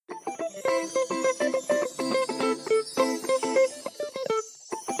Hi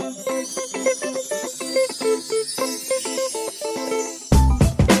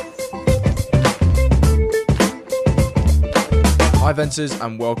Venters,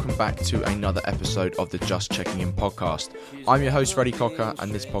 and welcome back to another episode of the Just Checking In podcast. I'm your host Freddie Cocker,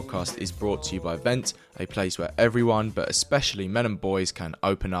 and this podcast is brought to you by Vent, a place where everyone, but especially men and boys, can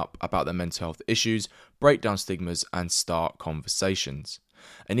open up about their mental health issues, break down stigmas and start conversations.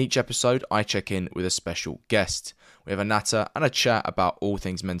 In each episode I check in with a special guest. We have a natter and a chat about all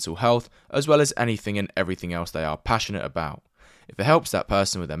things mental health, as well as anything and everything else they are passionate about. If it helps that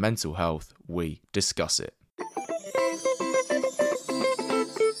person with their mental health, we discuss it.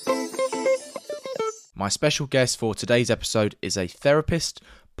 My special guest for today's episode is a therapist,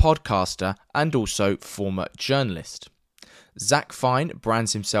 podcaster, and also former journalist. Zac Fine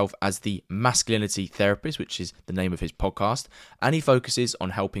brands himself as the Masculinity Therapist, which is the name of his podcast, and he focuses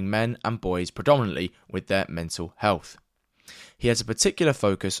on helping men and boys predominantly with their mental health. He has a particular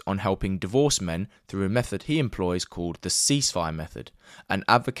focus on helping divorced men through a method he employs called the ceasefire method, and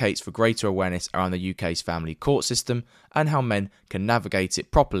advocates for greater awareness around the UK's family court system and how men can navigate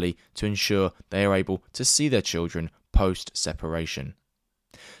it properly to ensure they are able to see their children post-separation.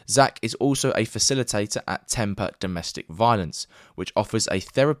 Zac is also a facilitator at Temper Domestic Violence, which offers a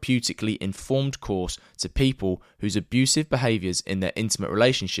therapeutically informed course to people whose abusive behaviours in their intimate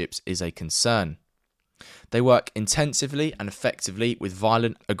relationships is a concern. They work intensively and effectively with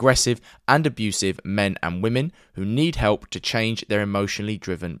violent, aggressive and abusive men and women who need help to change their emotionally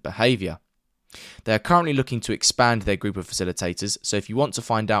driven behaviour. They are currently looking to expand their group of facilitators, so if you want to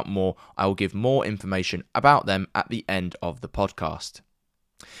find out more, I will give more information about them at the end of the podcast.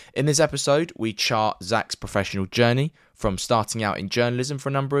 In this episode, we chart Zac's professional journey from starting out in journalism for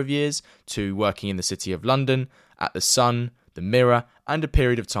a number of years to working in the City of London, at The Sun, The Mirror, and a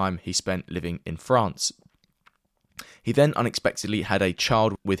period of time he spent living in France. He then unexpectedly had a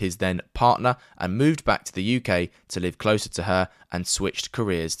child with his then partner and moved back to the UK to live closer to her and switched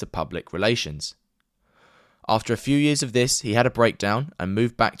careers to public relations. After a few years of this, he had a breakdown and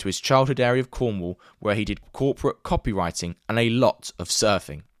moved back to his childhood area of Cornwall, where he did corporate copywriting and a lot of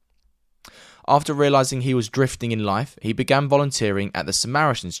surfing. After realising he was drifting in life, he began volunteering at the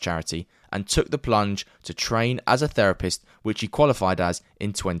Samaritans charity and took the plunge to train as a therapist, which he qualified as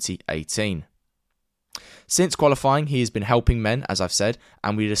in 2018. Since qualifying, he has been helping men, as I've said,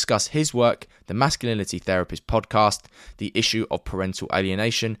 and we discuss his work, the Masculinity Therapist podcast, the issue of parental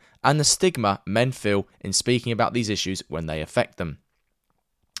alienation, and the stigma men feel in speaking about these issues when they affect them.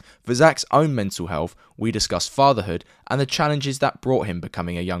 For Zac's own mental health, we discuss fatherhood and the challenges that brought him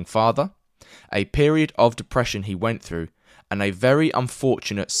becoming a young father, a period of depression he went through, and a very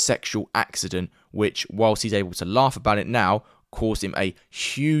unfortunate sexual accident which, whilst he's able to laugh about it now, caused him a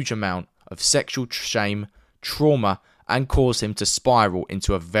huge amount of sexual shame, trauma, and caused him to spiral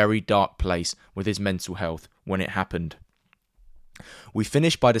into a very dark place with his mental health when it happened. We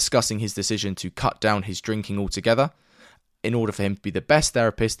finish by discussing his decision to cut down his drinking altogether in order for him to be the best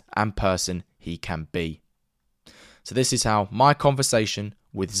therapist and person he can be. So this is how my conversation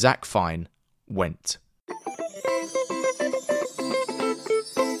with Zac Fine went.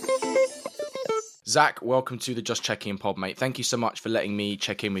 Zac, welcome to the Just Checking In pod, mate. Thank you so much for letting me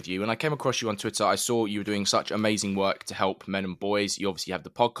check in with you. When I came across you on Twitter, I saw you were doing such amazing work to help men and boys. You obviously have the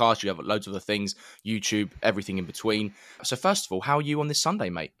podcast, you have loads of other things, YouTube, everything in between. So first of all, how are you on this Sunday,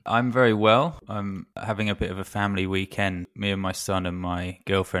 mate? I'm very well. I'm having a bit of a family weekend. Me and my son and my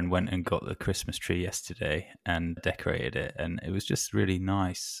girlfriend went and got the Christmas tree yesterday and decorated it. And it was just really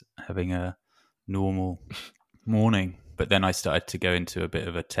nice having a normal morning. But then I started to go into a bit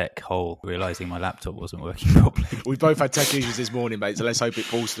of a tech hole, realising my laptop wasn't working properly. We both had tech issues this morning, mate, so let's hope it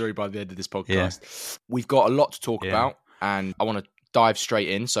falls through by the end of this podcast. Yeah. We've got a lot to talk about, and I want to dive straight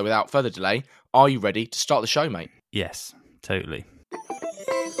in. So without further delay, are you ready to start the show, mate? Yes, totally.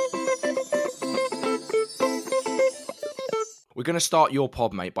 We're going to start your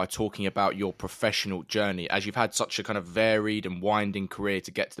pod, mate, by talking about your professional journey, as you've had such a kind of varied and winding career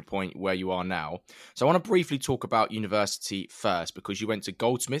to get to the point where you are now. So I want to briefly talk about university first, because you went to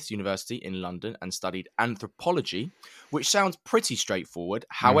Goldsmiths University in London and studied anthropology, which sounds pretty straightforward.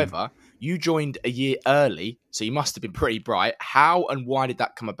 However, you joined a year early, so you must have been pretty bright. How and why did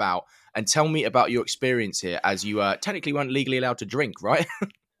that come about? And tell me about your experience here, as you technically weren't legally allowed to drink, right?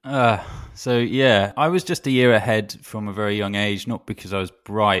 I was just a year ahead from a very young age, not because I was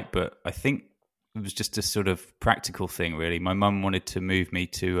bright, but I think it was just a sort of practical thing, really. My mum wanted to move me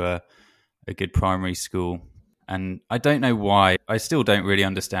to a good primary school And I don't know why. I still don't really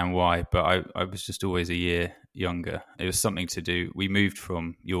understand why, but I was just always a year younger. It was something to do. We moved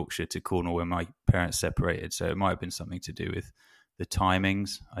from Yorkshire to Cornwall when my parents separated, so it might have been something to do with the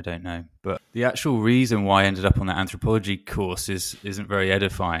timings. I don't know. But the actual reason why I ended up on that anthropology course isn't very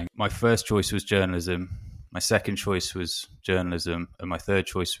edifying. My first choice was journalism. My second choice was journalism. And my third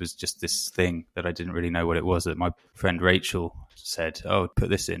choice was just this thing that I didn't really know what it was, that my friend Rachel said, oh, put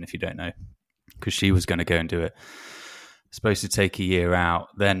this in if you don't know, because she was going to go and do it. Supposed to take a year out.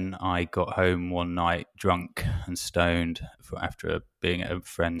 Then I got home one night drunk and stoned after being at a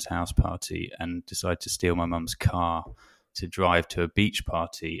friend's house party, and decided to steal my mum's car to drive to a beach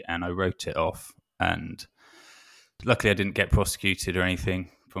party, and I wrote it off. And luckily I didn't get prosecuted or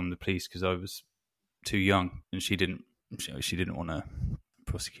anything from the police because I was too young, and she didn't want to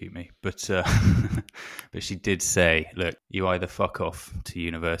prosecute me, but but she did say, look, you either fuck off to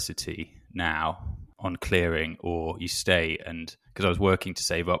university now on clearing, or you stay. And because I was working to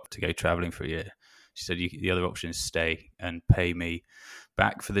save up to go traveling for a year, she said the other option is stay and pay me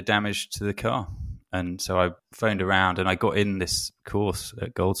back for the damage to the car. And so I phoned around and I got in this course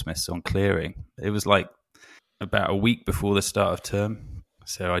at Goldsmiths on clearing. It was like about a week before the start of term,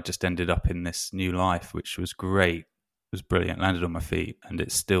 so I just ended up in this new life, which was great. It was brilliant. Landed on my feet, and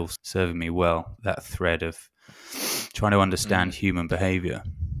it's still serving me well, that thread of trying to understand human behaviour.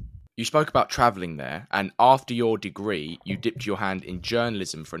 You spoke about travelling there, and after your degree, you dipped your hand in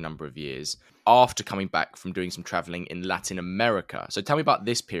journalism for a number of years after coming back from doing some travelling in Latin America. So tell me about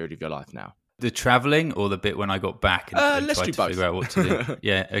this period of your life now. The travelling, or the bit when I got back and let's tried do to both. figure out what to do?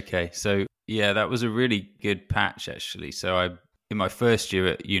 Yeah, okay. So, yeah, that was a really good patch, actually. So in my first year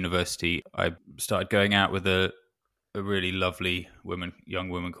at university, I started going out with a really lovely young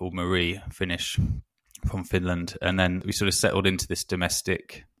woman called Marie, Finnish, from Finland. And then we sort of settled into this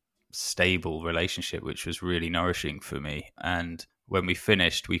domestic, stable relationship, which was really nourishing for me. And when we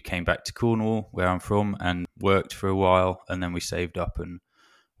finished, we came back to Cornwall, where I'm from, and worked for a while. And then we saved up and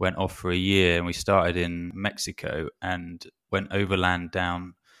went off for a year. And we started in Mexico and went overland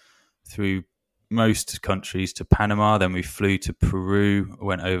down through most countries to Panama. Then we flew to Peru,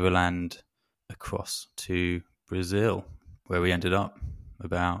 went overland across to Brazil, where we ended up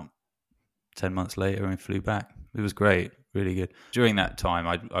about 10 months later, and we flew back. It was great, really good. During that time,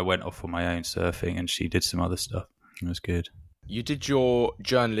 I went off on my own surfing, and she did some other stuff. It was good. You did your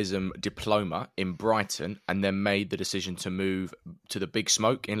journalism diploma in Brighton and then made the decision to move to the Big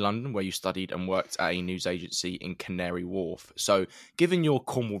Smoke in London, where you studied and worked at a news agency in Canary Wharf. So given your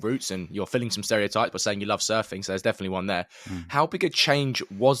Cornwall roots, and you're filling some stereotypes by saying you love surfing, so there's definitely one there, how big a change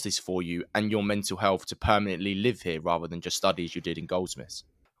was this for you and your mental health to permanently live here rather than just study as you did in Goldsmiths?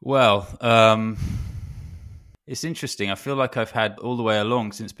 Well, it's interesting. I feel like I've had, all the way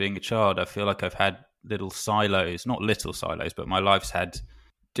along since being a child, I feel like I've had little silos, not little silos, but my life's had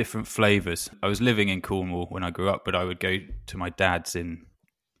different flavours. I was living in Cornwall when I grew up, but I would go to my dad's in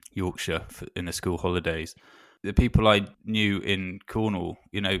Yorkshire in the school holidays. The people I knew in Cornwall,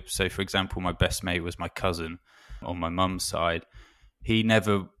 so for example, my best mate was my cousin on my mum's side. He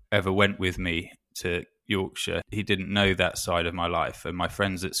never ever went with me to Yorkshire. He didn't know that side of my life, and my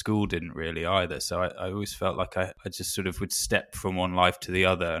friends at school didn't really either. So I always felt like I just sort of would step from one life to the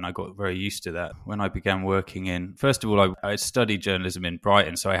other, and I got very used to that. When I began working first of all, I studied journalism in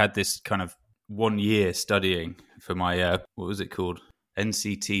Brighton, so I had this kind of 1 year studying for my, what was it called?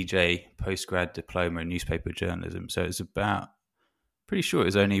 NCTJ postgrad diploma in newspaper journalism. So it was pretty sure it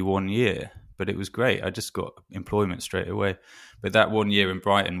was only 1 year, but it was great. I just got employment straight away. But that 1 year in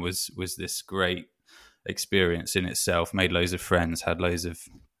Brighton was this great experience in itself. Made loads of friends, had loads of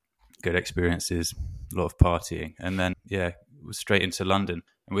good experiences, a lot of partying, and then was straight into London.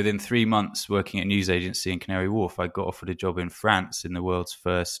 And within 3 months working at a news agency in Canary Wharf, I got offered a job in France in the world's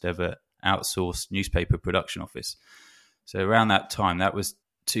first ever outsourced newspaper production office. So around that time, that was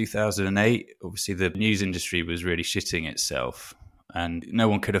 2008, obviously the news industry was really shitting itself, and no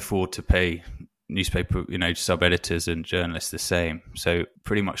one could afford to pay newspaper sub-editors and journalists the same. So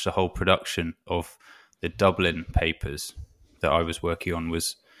pretty much the whole production of the Dublin papers that I was working on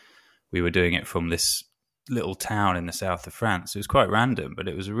we were doing it from this little town in the south of France. It was quite random, but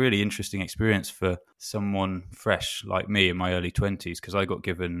it was a really interesting experience for someone fresh like me in my early 20s, because I got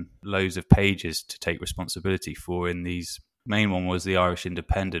given loads of pages to take responsibility for. In these, main one was the Irish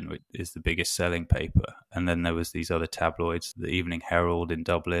Independent, which is the biggest selling paper, and then there was these other tabloids, the Evening Herald in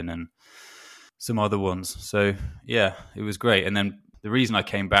Dublin and some other ones. So yeah, it was great. And then the reason I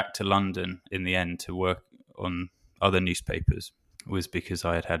came back to London in the end to work on other newspapers was because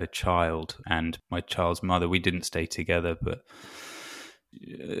I had a child, and my child's mother, we didn't stay together, but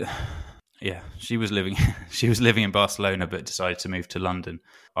Yeah, she was living she was living in Barcelona but decided to move to London.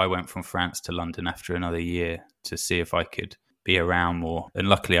 I went from France to London after another year to see if I could be around more. And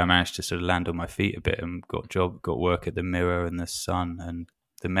luckily I managed to sort of land on my feet a bit and got work at the Mirror and the Sun and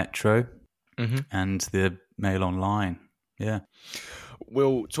the Metro and the Mail Online. Yeah.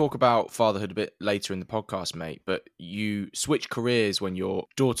 We'll talk about fatherhood a bit later in the podcast, mate, but you switched careers when your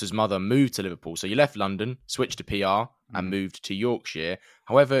daughter's mother moved to Liverpool. So you left London, switched to PR and moved to Yorkshire.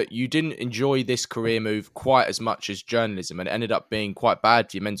 However, you didn't enjoy this career move quite as much as journalism, and it ended up being quite bad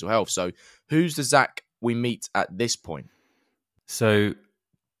for your mental health. So who's the Zac we meet at this point? So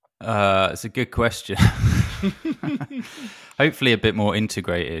it's a good question. Hopefully a bit more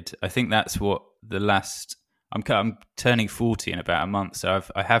integrated. I think that's what I'm turning 40 in about a month, so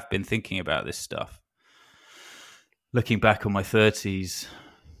I have been thinking about this stuff. Looking back on my 30s,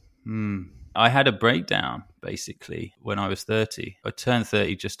 I had a breakdown, basically, when I was 30. I turned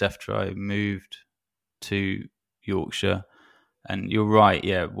 30 just after I moved to Yorkshire. And you're right,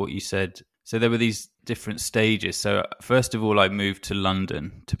 yeah, what you said. So there were these different stages. So first of all, I moved to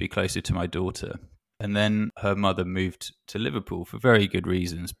London to be closer to my daughter. And then her mother moved to Liverpool for very good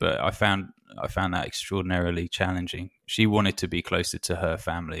reasons, but I found that extraordinarily challenging. She wanted to be closer to her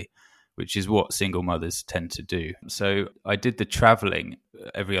family, which is what single mothers tend to do. So I did the traveling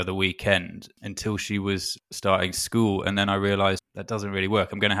every other weekend until she was starting school, and then I realized that doesn't really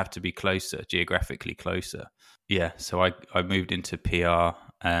work. I'm going to have to be closer, geographically closer. Yeah, so I moved into PR,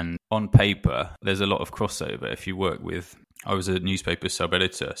 and on paper, there's a lot of crossover. If you work with, I was a newspaper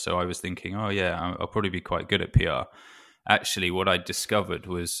sub-editor, so I was thinking, oh yeah, I'll probably be quite good at PR. Actually, what I discovered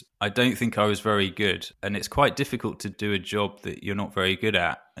was I don't think I was very good, and it's quite difficult to do a job that you're not very good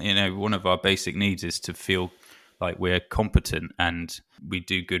at. You know, one of our basic needs is to feel like we're competent and we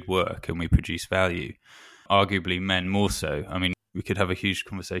do good work and we produce value. Arguably men more so. I mean, we could have a huge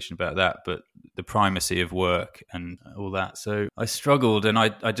conversation about that, but the primacy of work and all that. So I struggled, and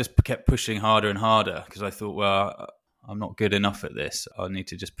I just kept pushing harder and harder because I thought, well, I'm not good enough at this. I need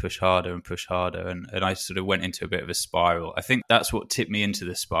to just push harder and push harder. And I sort of went into a bit of a spiral. I think that's what tipped me into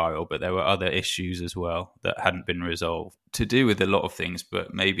the spiral, but there were other issues as well that hadn't been resolved, to do with a lot of things,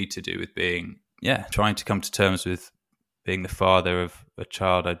 but maybe to do with trying to come to terms with being the father of a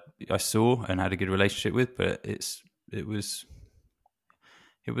child I saw and had a good relationship with, but it was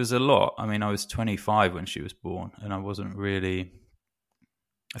a lot. I mean, I was 25 when she was born, and I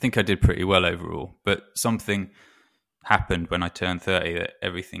think I did pretty well overall, but something happened when I turned 30 that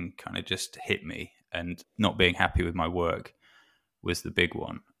everything kind of just hit me, and not being happy with my work was the big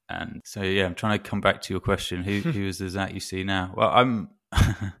one. And so, yeah, I'm trying to come back to your question. Who is the Zac you see now? Well,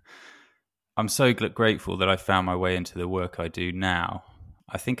 I'm so grateful that I found my way into the work I do now.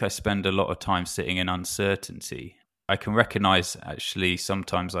 I think I spend a lot of time sitting in uncertainty. I can recognize, actually,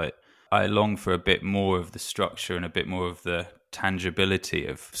 sometimes I long for a bit more of the structure and a bit more of the tangibility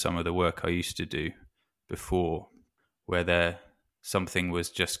of some of the work I used to do before, where something was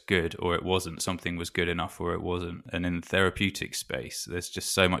just good or it wasn't, something was good enough or it wasn't. And in the therapeutic space, there's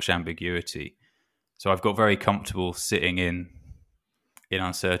just so much ambiguity. So I've got very comfortable sitting in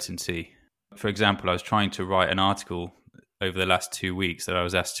uncertainty. For example, I was trying to write an article over the last 2 weeks that I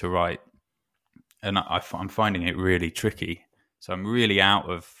was asked to write, and I'm finding it really tricky. So I'm really out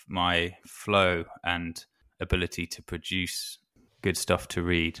of my flow and ability to produce good stuff to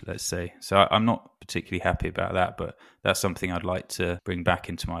read, let's say. So I'm not particularly happy about that, but that's something I'd like to bring back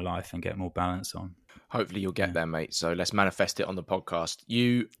into my life and get more balance on. Hopefully you'll get there, mate. So let's manifest it on the podcast.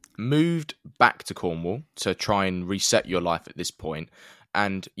 You moved back to Cornwall to try and reset your life at this point.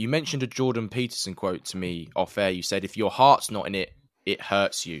 And you mentioned a Jordan Peterson quote to me off air. You said, if your heart's not in it, it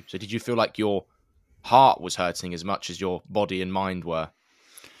hurts you. So did you feel like your heart was hurting as much as your body and mind were?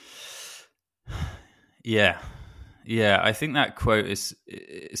 Yeah, I think that quote is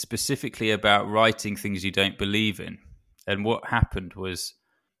specifically about writing things you don't believe in. And what happened was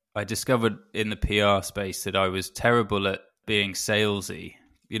I discovered in the PR space that I was terrible at being salesy.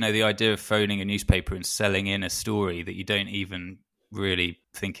 You know, the idea of phoning a newspaper and selling in a story that you don't even really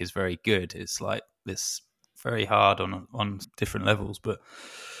think is very good. It's like this very hard on different levels. But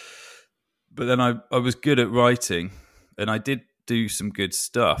then I was good at writing, and I did do some good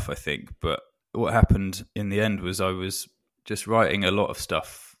stuff, I think. But what happened in the end was I was just writing a lot of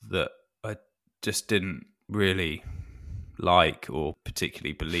stuff that I just didn't really like or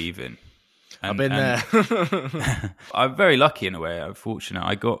particularly believe in. I've been there. I'm very lucky in a way. I'm fortunate.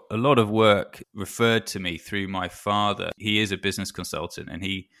 I got a lot of work referred to me through my father. He is a business consultant, and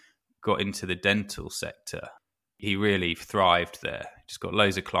he got into the dental sector. He really thrived there. Just got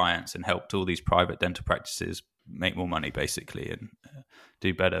loads of clients and helped all these private dental practices make more money basically and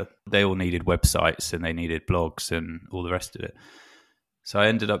do better. They all needed websites and they needed blogs and all the rest of it. So I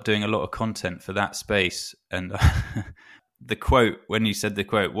ended up doing a lot of content for that space. And the quote, when you said the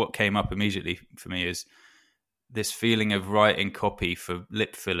quote, what came up immediately for me is this feeling of writing copy for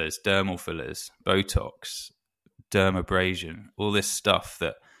lip fillers, dermal fillers, Botox, dermabrasion, all this stuff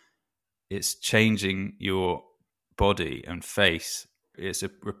that it's changing your body and face. It's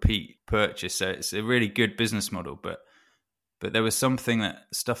a repeat purchase, so it's a really good business model. But there was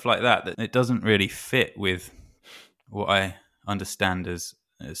stuff like that it doesn't really fit with what I understand as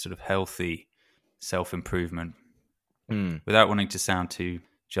a sort of healthy self-improvement. Without wanting to sound too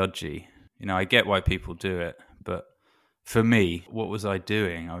judgy, I get why people do it, but for me, what was I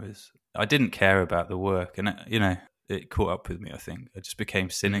doing? I didn't care about the work, and it caught up with me. I think I just became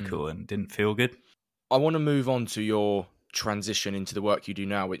cynical and didn't feel good. I want to move on to your transition into the work you do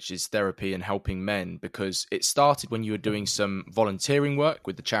now, which is therapy and helping men, because it started when you were doing some volunteering work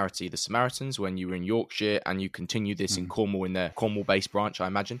with the charity The Samaritans when you were in Yorkshire, and you continue this in Cornwall, in their Cornwall-based branch, I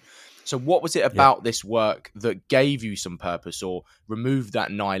imagine. So what was it about this work that gave you some purpose or removed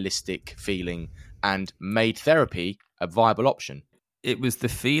that nihilistic feeling and made therapy a viable option? It was the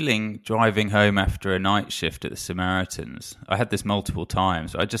feeling driving home after a night shift at the Samaritans. I had this multiple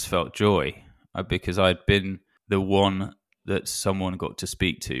times. I just felt joy because I'd been the one that someone got to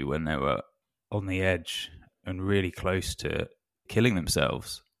speak to when they were on the edge and really close to killing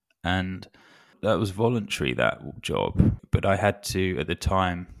themselves. And that was voluntary, that job. But I had to, at the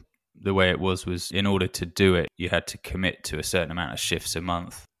time, the way it was in order to do it, you had to commit to a certain amount of shifts a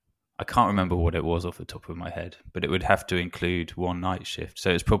month. I can't remember what it was off the top of my head, but it would have to include one night shift. So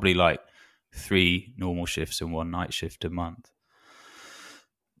it's probably like 3 normal shifts and 1 night shift a month.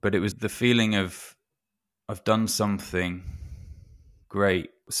 But it was the feeling of, I've done something great,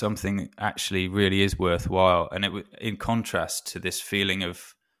 something that actually really is worthwhile. And it was in contrast to this feeling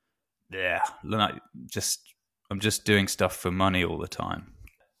of, I'm just doing stuff for money all the time.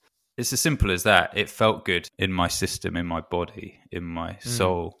 It's as simple as that. It felt good in my system, in my body, in my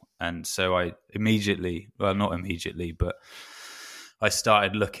soul. And so I not immediately, but I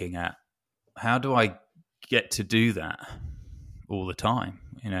started looking at, how do I get to do that all the time?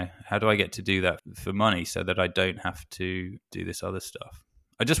 How do I get to do that for money so that I don't have to do this other stuff?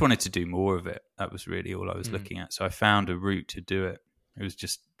 I just wanted to do more of it. That was really all I was looking at. So I found a route to do it. It was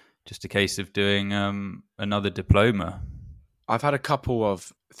just a case of doing another diploma. I've had a couple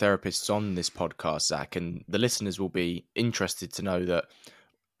of therapists on this podcast, Zac, and the listeners will be interested to know that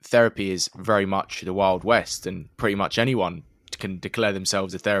therapy is very much the Wild West, and pretty much anyone can declare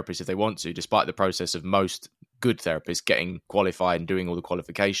themselves a therapist if they want to, despite the process of most good therapists getting qualified and doing all the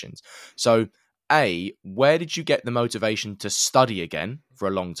qualifications. So, where did you get the motivation to study again for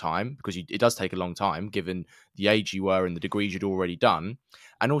a long time? Because it does take a long time, given the age you were and the degrees you'd already done.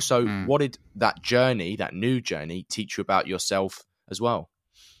 And also, what did that new journey, teach you about yourself as well?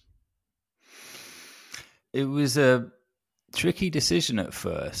 It was a tricky decision at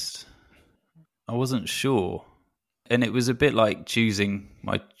first. I wasn't sure. And it was a bit like choosing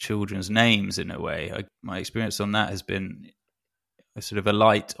my children's names in a way. My experience on that has been a sort of a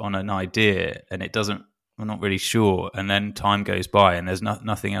light on an idea, and I'm not really sure. And then time goes by and there's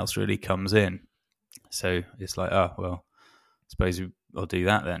nothing else really comes in. So it's like, I suppose I'll do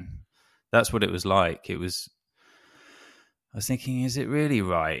that then. That's what it was like. I was thinking, is it really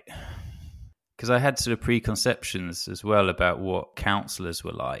right? Because I had sort of preconceptions as well about what counsellors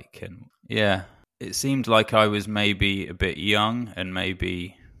were like. And it seemed like I was maybe a bit young and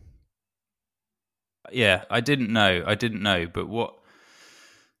maybe, I didn't know. But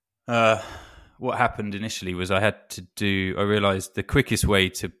what happened initially was I realised the quickest way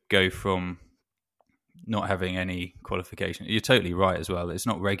to go from not having any qualification, you're totally right as well, it's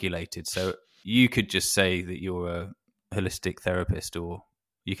not regulated. So you could just say that you're a holistic therapist, or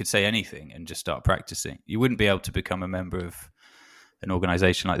you could say anything and just start practicing. You wouldn't be able to become a member of an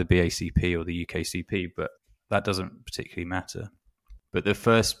organisation like the BACP or the UKCP, but that doesn't particularly matter. But the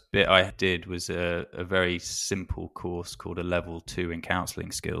first bit I did was a very simple course called a Level 2 in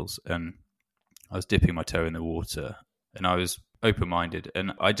Counselling Skills, and I was dipping my toe in the water, and I was open-minded,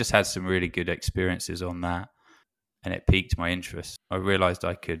 and I just had some really good experiences on that, and it piqued my interest. I realised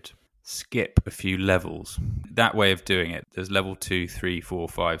I could skip a few levels. That way of doing it, there's level 2, 3, 4,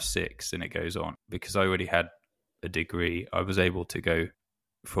 5, 6, and it goes on. Because I already had a degree, I was able to go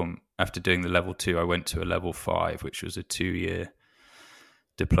from, after doing the level 2, I went to a level 5, which was a 2-year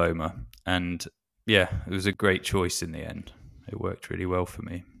diploma. And it was a great choice in the end. It worked really well for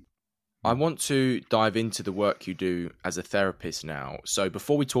me. I want to dive into the work you do as a therapist now. So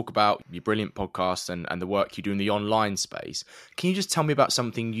before we talk about your brilliant podcast and the work you do in the online space, can you just tell me about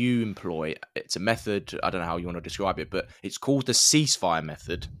something you employ? It's a method, I don't know how you want to describe it, but it's called the ceasefire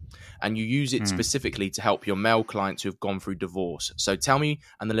method. And you use it specifically to help your male clients who have gone through divorce. So tell me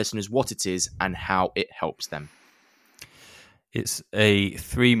and the listeners what it is and how it helps them. It's a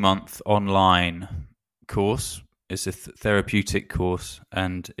 3-month online course. It's a therapeutic course,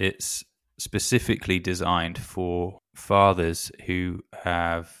 and it's specifically designed for fathers who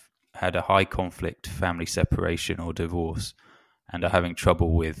have had a high conflict family separation or divorce and are having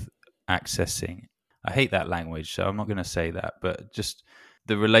trouble with accessing. I hate that language, so I'm not going to say that, but just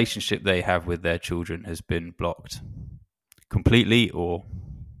the relationship they have with their children has been blocked completely or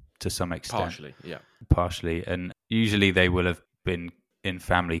to some extent. Partially. And usually they will have been in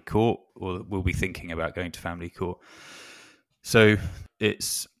family court or will be thinking about going to family court. So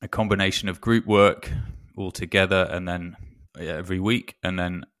it's a combination of group work all together and then every week. And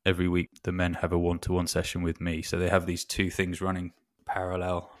then every week the men have a one-to-one session with me. So they have these two things running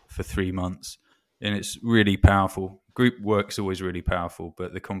parallel for 3 months. And it's really powerful. Group work's always really powerful,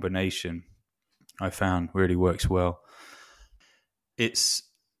 but the combination I found really works well. It's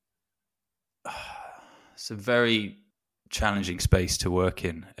a very challenging space to work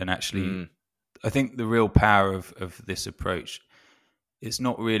in. And actually, I think the real power of this approach, it's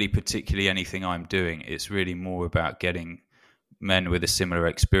not really particularly anything I'm doing. It's really more about getting men with a similar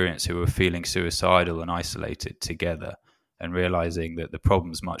experience who are feeling suicidal and isolated together and realizing that the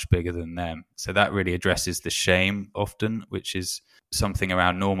problem's much bigger than them. So that really addresses the shame often, which is something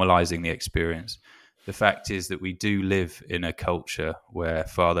around normalizing the experience. The fact is that we do live in a culture where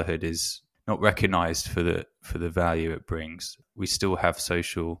fatherhood is not recognized for the value it brings. We still have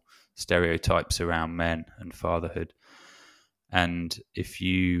social stereotypes around men and fatherhood. And if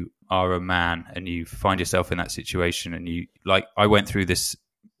you are a man and you find yourself in that situation and I went through this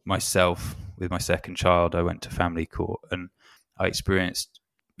myself with my second child. I went to family court and I experienced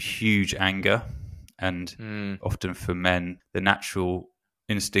huge anger, and often for men, the natural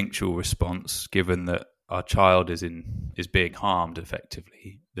instinctual response, given that our child is being harmed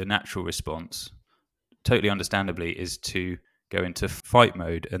effectively, the natural response, totally understandably, is to go into fight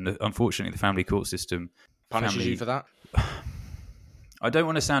mode. And unfortunately, the family court system punishes you for that. I don't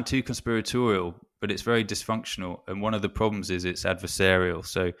want to sound too conspiratorial, but it's very dysfunctional. And one of the problems is it's adversarial.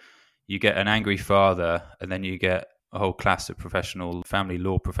 So you get an angry father, and then you get a whole class of professional family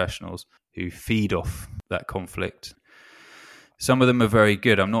law professionals who feed off that conflict. Some of them are very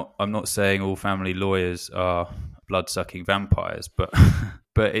good. I'm not saying all family lawyers are blood-sucking vampires, but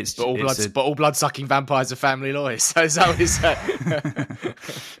all blood-sucking vampires are family lawyers. So is that what you're saying?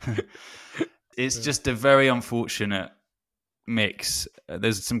 It's just a very unfortunate mix.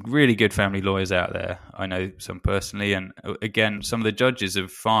 There's some really good family lawyers out there. I know some personally, and again, some of the judges are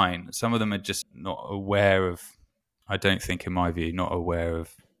fine. Some of them are just not aware of, I don't think, in my view, not aware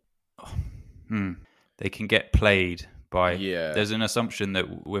of, they can get played by, there's an assumption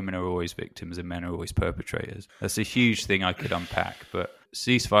that women are always victims and men are always perpetrators. That's a huge thing I could unpack, but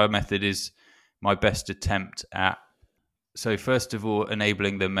ceasefire method is my best attempt at, so first of all,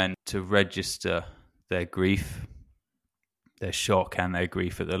 enabling the men to register their grief, their shock and their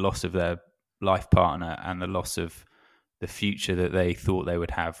grief at the loss of their life partner and the loss of the future that they thought they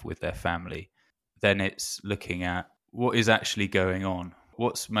would have with their family. Then it's looking at what is actually going on,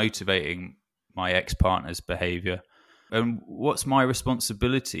 what's motivating my ex-partner's behavior, and what's my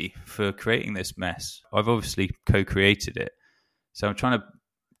responsibility for creating this mess. I've obviously co-created it. So I'm trying to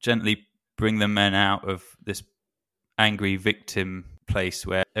gently bring the men out of this angry victim place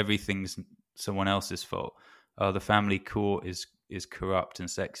where everything's someone else's fault. The family court is corrupt and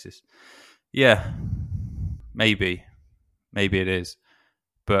sexist. Yeah, maybe it is.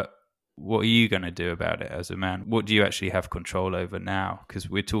 But what are you going to do about it as a man? What do you actually have control over now? Because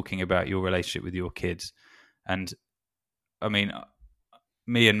we're talking about your relationship with your kids. And I mean,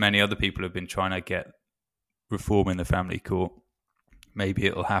 me and many other people have been trying to get reform in the family court. Maybe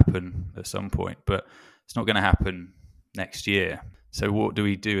it'll happen at some point, but it's not going to happen next year. So what do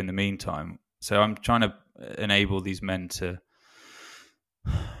we do in the meantime? So I'm trying to enable these men to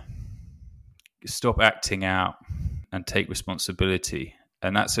stop acting out and take responsibility.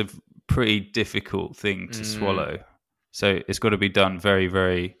 And that's a pretty difficult thing to swallow. So it's got to be done very,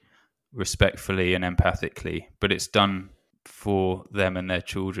 very respectfully and empathically, but it's done for them and their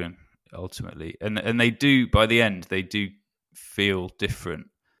children ultimately. And they do, by the end, they do feel different.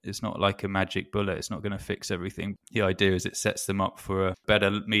 It's not like a magic bullet. It's not going to fix everything. The idea is it sets them up for a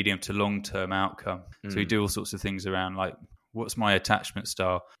better medium to long-term outcome. So we do all sorts of things around, like, what's my attachment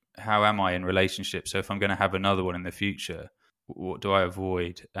style? how am I in relationships? So if I'm going to have another one in the future, what do I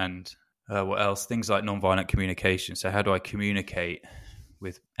avoid? And what else? Things like nonviolent communication. So how do I communicate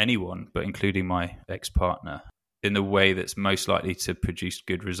with anyone, but including my ex-partner, in the way that's most likely to produce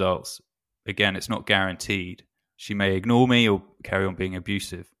good results? Again, it's not guaranteed. She may ignore me or carry on being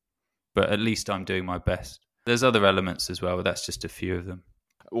abusive, but at least I'm doing my best. There's other elements as well, but that's just a few of them.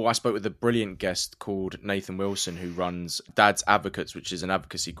 Well, I spoke with a brilliant guest called Nathan Wilson, who runs Dad's Advocates, which is an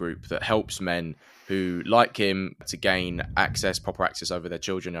advocacy group that helps men who, like him, to gain proper access over their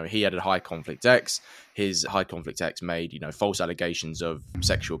children. He had a high conflict ex. His high conflict ex made, false allegations of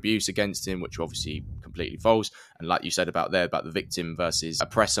sexual abuse against him, which were obviously completely false. And like you said about the victim versus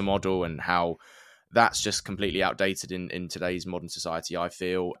oppressor model, and how that's just completely outdated in today's modern society, I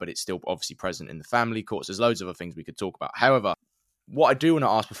feel, but it's still obviously present in the family courts. There's loads of other things we could talk about. However, what I do want to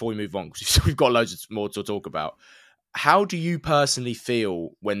ask before we move on, because we've got loads more to talk about, how do you personally feel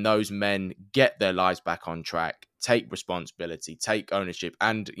when those men get their lives back on track, take responsibility, take ownership,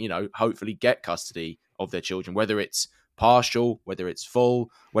 and, hopefully get custody of their children, whether it's partial, whether it's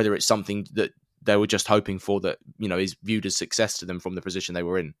full, whether it's something that they were just hoping for that, is viewed as success to them from the position they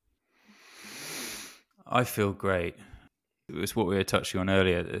were in? I feel great. It was what we were touching on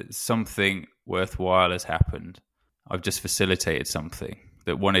earlier. Something worthwhile has happened. I've just facilitated something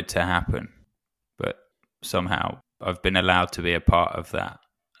that wanted to happen, but somehow I've been allowed to be a part of that.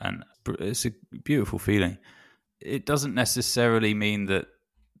 And it's a beautiful feeling. It doesn't necessarily mean that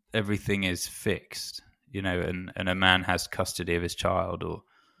everything is fixed, and a man has custody of his child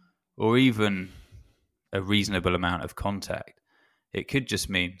or even a reasonable amount of contact. It could just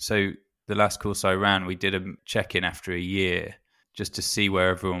mean, so the last course I ran, we did a check-in after a year just to see where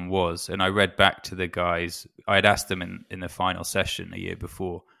everyone was. And I read back to the guys. I had asked them in the final session a year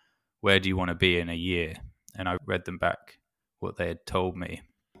before, where do you want to be in a year? And I read them back what they had told me.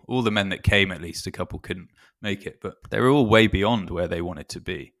 All the men that came, at least, a couple couldn't make it, but they were all way beyond where they wanted to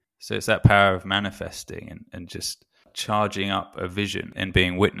be. So it's that power of manifesting and just charging up a vision and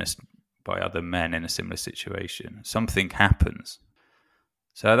being witnessed by other men in a similar situation. Something happens.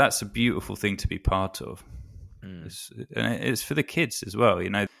 So that's a beautiful thing to be part of. And it's for the kids as well,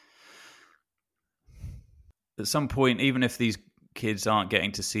 At some point, even if these kids aren't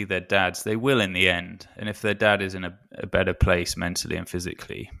getting to see their dads, they will in the end. And if their dad is in a better place mentally and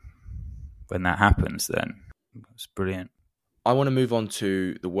physically, when that happens, then it's brilliant. I want to move on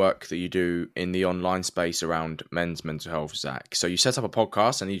to the work that you do in the online space around men's mental health, Zac. So you set up a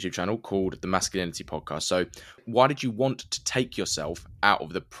podcast and a YouTube channel called The Masculinity Podcast. So why did you want to take yourself out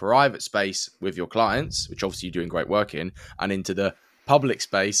of the private space with your clients, which obviously you're doing great work in, and into the public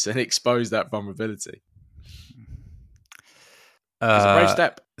space and expose that vulnerability? It's a brave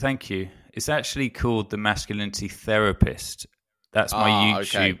step. Thank you. It's actually called The Masculinity Therapist. That's my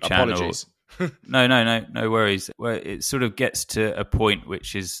YouTube channel. Apologies. No worries. Well, it sort of gets to a point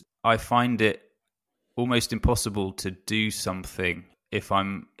which is, I find it almost impossible to do something if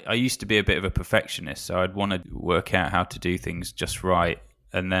I used to be a bit of a perfectionist, so I'd want to work out how to do things just right.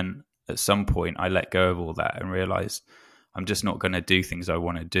 And then at some point I let go of all that and realized I'm just not going to do things I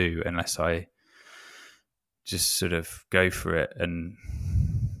want to do unless I just sort of go for it and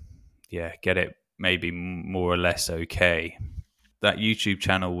get it maybe more or less okay. That YouTube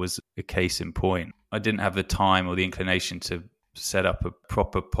channel was a case in point. I didn't have the time or the inclination to set up a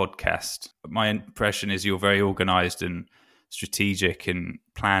proper podcast. My impression is you're very organized and strategic and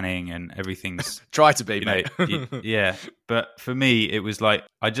planning and everything's... Try to be, mate. Yeah. But for me, it was like,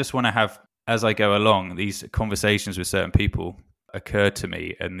 I just want to have, as I go along, these conversations with certain people occur to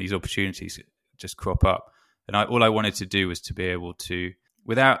me and these opportunities just crop up. And all I wanted to do was to be able to,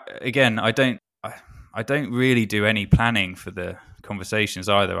 again, I don't really do any planning for the conversations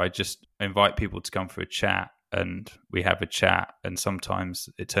either. I just invite people to come for a chat and we have a chat, and sometimes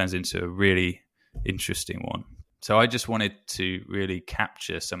it turns into a really interesting one. So I just wanted to really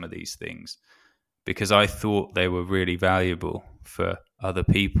capture some of these things because I thought they were really valuable for other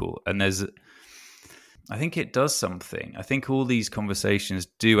people. And I think it does something. I think all these conversations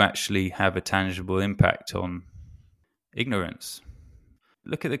do actually have a tangible impact on ignorance.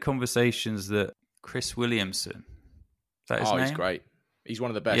 Look at the conversations that Chris Williamson. Is that his name? He's great. He's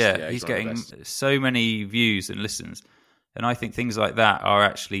one of the best. Yeah, he's getting so many views and listens. And I think things like that are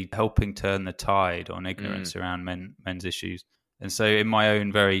actually helping turn the tide on ignorance around men's issues. And so in my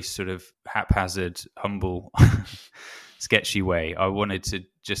own very sort of haphazard, humble, sketchy way, I wanted to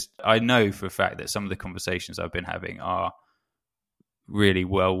I know for a fact that some of the conversations I've been having are really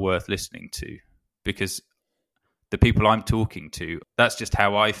well worth listening to because the people I'm talking to, that's just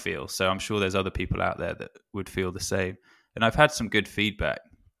how I feel. So I'm sure there's other people out there that would feel the same. And I've had some good feedback.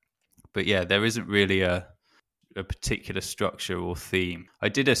 But yeah, there isn't really a particular structure or theme. I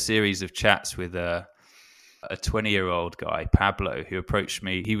did a series of chats with a 20-year-old guy, Pablo, who approached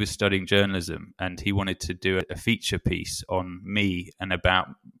me. He was studying journalism and he wanted to do a feature piece on me and about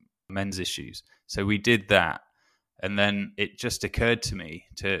men's issues. So we did that. And then it just occurred to me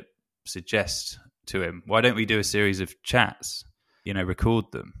to suggest to him, why don't we do a series of chats, record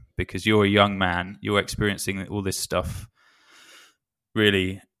them? Because you're a young man, you're experiencing all this stuff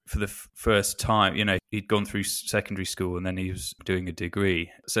really for the first time. He'd gone through secondary school and then he was doing a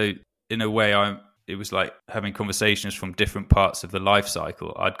degree. So in a way, it was like having conversations from different parts of the life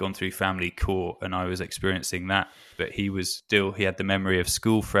cycle. I'd gone through family court and I was experiencing that, but he had the memory of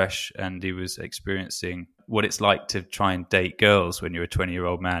school fresh, and he was experiencing what it's like to try and date girls when you're a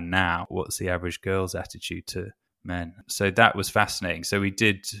 20-year-old man now. What's the average girl's attitude to men? So that was fascinating. So we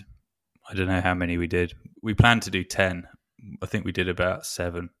did, I don't know how many we did. We planned to do 10. I think we did about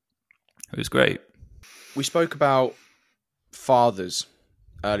 7. It was great. We spoke about fathers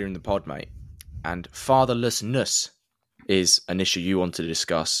earlier in the pod, mate. And fatherlessness is an issue you want to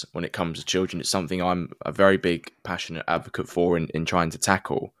discuss when it comes to children. It's something I'm a very big, passionate advocate for in trying to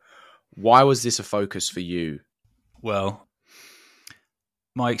tackle. Why was this a focus for you? Well,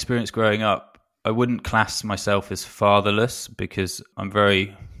 my experience growing up, I wouldn't class myself as fatherless because I'm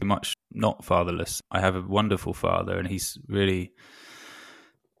very much not fatherless. I have a wonderful father and he's really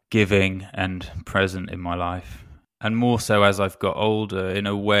giving and present in my life. And more so as I've got older, in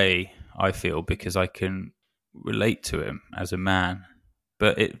a way, I feel, because I can relate to him as a man.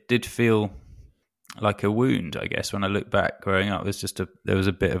 But it did feel like a wound, I guess, when I look back growing up. There was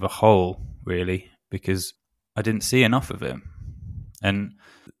a bit of a hole, really, because I didn't see enough of him. And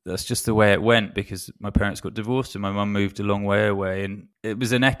that's just the way it went, because my parents got divorced and my mum moved a long way away. And it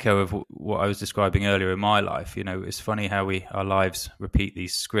was an echo of what I was describing earlier in my life. It's funny how our lives repeat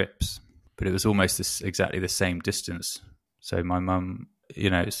these scripts, but it was almost exactly the same distance. So my mum,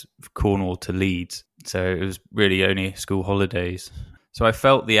 it's Cornwall to Leeds. So it was really only school holidays. So I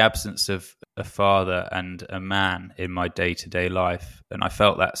felt the absence of a father and a man in my day-to-day life. And I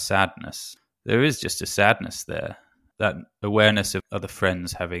felt that sadness. There is just a sadness there. That awareness of other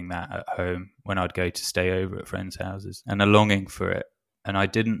friends having that at home when I'd go to stay over at friends' houses, and a longing for it. And I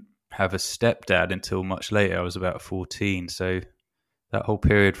didn't have a stepdad until much later. I was about 14. So that whole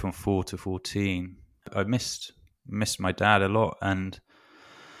period from 4 to 14, I missed my dad a lot. And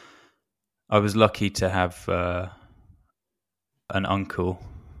I was lucky to have an uncle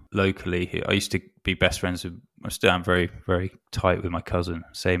locally. I used to be best friends with, I still am very, very tight with my cousin,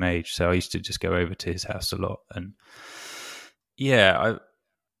 same age. So I used to just go over to his house a lot. And yeah,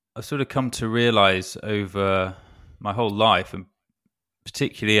 I've sort of come to realize over my whole life, and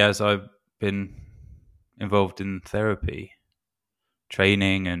particularly as I've been involved in therapy,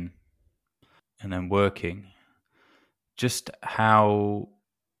 training and then working, just how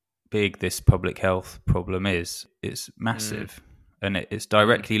big this public health problem is. It's massive. And it's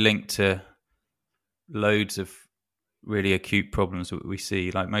directly linked to loads of really acute problems that we see.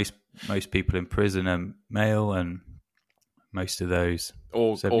 Like most people in prison are male, and most of those,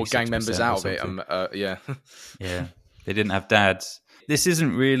 or gang members out of it. Yeah. Yeah, they didn't have dads. This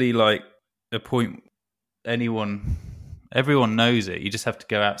isn't really like a point everyone knows it. You just have to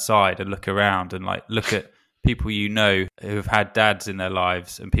go outside and look around and like look at people who have had dads in their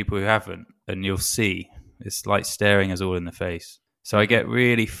lives and people who haven't, and you'll see it's like staring us all in the face. So I get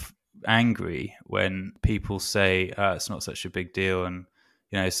really angry when people say it's not such a big deal, and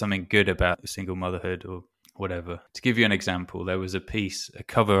something good about single motherhood or whatever. To give you an example, there was a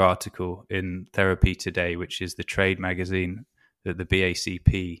cover article in Therapy Today, which is the trade magazine that the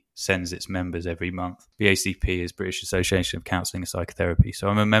BACP sends its members every month. BACP is British Association of Counselling and Psychotherapy. So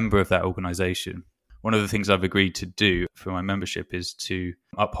I'm a member of that organisation. One of the things I've agreed to do for my membership is to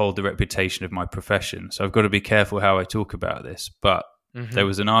uphold the reputation of my profession. So I've got to be careful how I talk about this. But there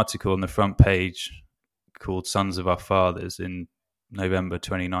was an article on the front page called Sons of Our Fathers in November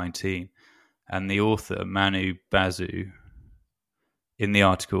 2019. And the author, Manu Basu, in the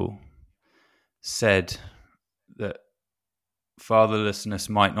article said that fatherlessness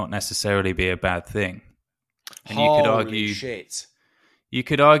might not necessarily be a bad thing. And Holy you could argue shit. You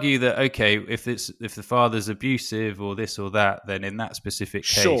could argue that, okay, if the father's abusive or this or that, then in that specific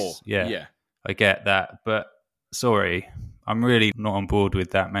case, sure. Yeah, I get that. But sorry, I'm really not on board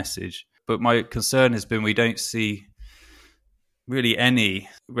with that message. But my concern has been we don't see really any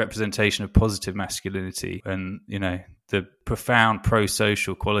representation of positive masculinity and, the profound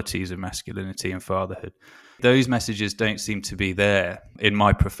pro-social qualities of masculinity and fatherhood. Those messages don't seem to be there in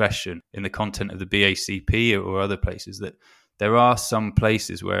my profession, in the content of the BACP or other places. That there are some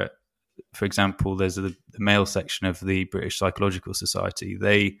places where For example, there's the male section of the British Psychological Society.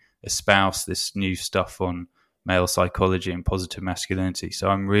 They espouse this new stuff on male psychology and positive masculinity. So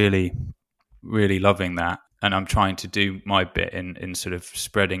I'm really, really loving that. And I'm trying to do my bit in sort of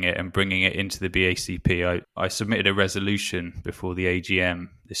spreading it and bringing it into the BACP. I submitted a resolution before the AGM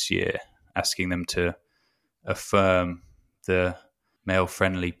this year asking them to affirm the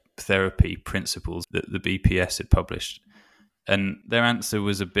male-friendly therapy principles that the BPS had published. And their answer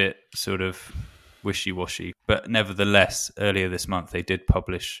was a bit sort of wishy-washy. But nevertheless, earlier this month, they did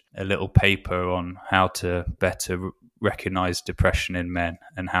publish a little paper on how to better recognize depression in men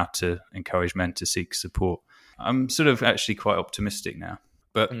and how to encourage men to seek support. I'm sort of actually quite optimistic now.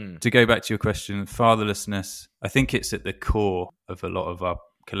 But to go back to your question, fatherlessness, I think it's at the core of a lot of our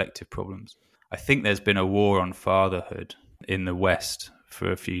collective problems. I think there's been a war on fatherhood in the West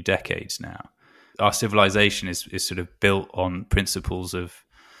for a few decades now. Our civilization is sort of built on principles of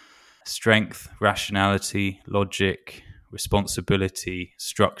strength, rationality, logic, responsibility,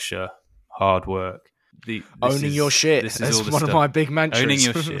 structure, hard work. Owning your shit. That's one of my big mantras. Owning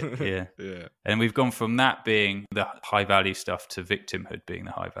your shit, yeah. Yeah. And we've gone from that being the high-value stuff to victimhood being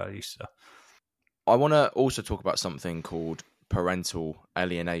the high-value stuff. I want to also talk about something called parental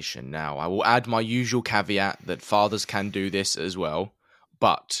alienation. Now, I will add my usual caveat that fathers can do this as well,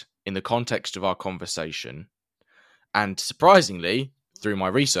 but in the context of our conversation, and surprisingly, through my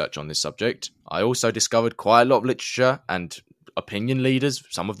research on this subject, I also discovered quite a lot of literature and opinion leaders,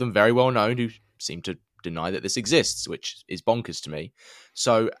 some of them very well known, who seem to deny that this exists, which is bonkers to me.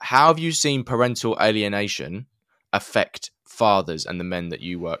 So how have you seen parental alienation affect fathers and the men that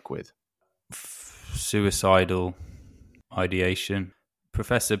you work with? Suicidal ideation.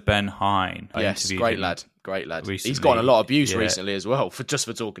 Professor Ben Hine. Yes, great lad. Recently. He's gotten a lot of abuse recently as well for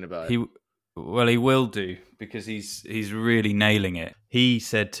talking about it. He will do, because he's really nailing it. He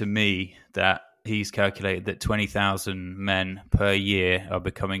said to me that he's calculated that 20,000 men per year are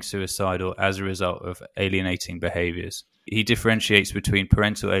becoming suicidal as a result of alienating behaviors. He differentiates between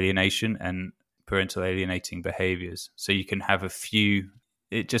parental alienation and parental alienating behaviors. So you can have a few.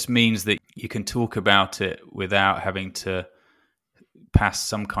 It just means that you can talk about it without having to pass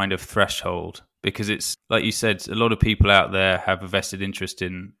some kind of threshold, because it's, like you said, a lot of people out there have a vested interest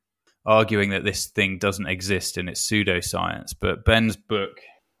in arguing that this thing doesn't exist and it's pseudoscience. But Ben's book,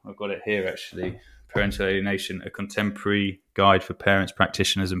 I've got it here actually, Parental Alienation, A Contemporary Guide for Parents,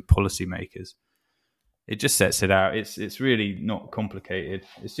 Practitioners and Policymakers. It just sets it out. It's really not complicated.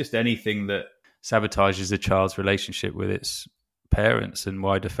 It's just anything that sabotages a child's relationship with its parents and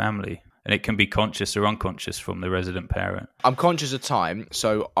wider family. And it can be conscious or unconscious from the resident parent. I'm conscious of time,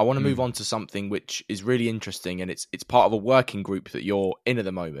 so I want to move on to something which is really interesting, and it's part of a working group that you're in at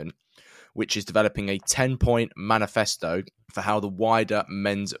the moment, which is developing a 10-point manifesto for how the wider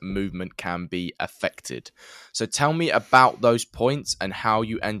men's movement can be affected. So tell me about those points and how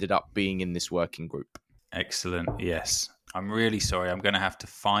you ended up being in this working group. Excellent, yes. I'm really sorry, I'm going to have to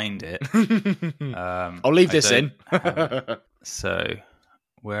find it. I'll leave this in. So,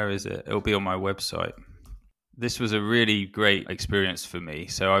 where is it? It'll be on my website. This was a really great experience for me.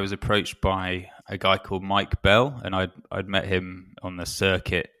 So I was approached by a guy called Mike Bell, and I'd met him on the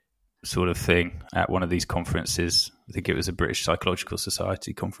circuit sort of thing at one of these conferences. I think it was a British Psychological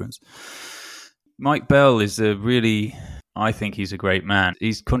Society conference. Mike Bell is I think he's a great man.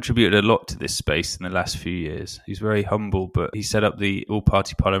 He's contributed a lot to this space in the last few years. He's very humble, but he set up the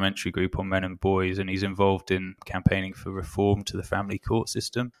all-party parliamentary group on men and boys, and he's involved in campaigning for reform to the family court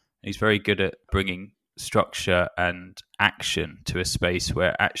system. He's very good at bringing structure and action to a space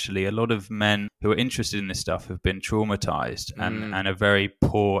where actually a lot of men who are interested in this stuff have been traumatized and are very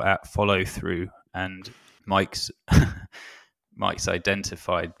poor at follow-through. And Mike's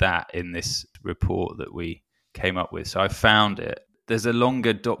identified that in this report that we came up with. So I found it. There's a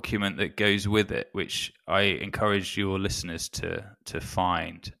longer document that goes with it, which I encourage your listeners to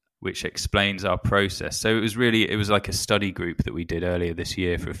find, which explains our process. So it was like a study group that we did earlier this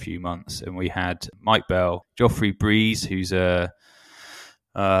year for a few months, and we had Mike Bell, Geoffrey Breeze, who's he's a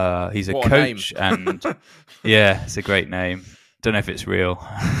coach, and yeah, it's a great name. Don't know if it's real.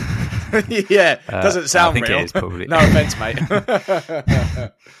 Yeah, doesn't sound real. I think it is probably. No offense, mate.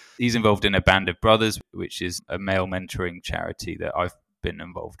 He's involved in a Band of Brothers, which is a male mentoring charity that I've been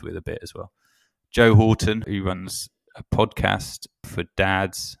involved with a bit as well. Joe Horton, who runs a podcast for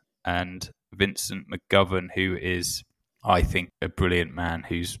dads, and Vincent McGovern, who is, I think, a brilliant man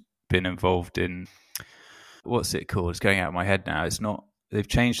who's been involved in, what's it called? It's going out of my head now. It's not, they've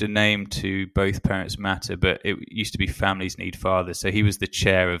changed the name to Both Parents Matter, but it used to be Families Need Fathers. So he was the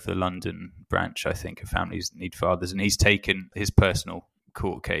chair of the London branch, I think, of Families Need Fathers, and he's taken his personal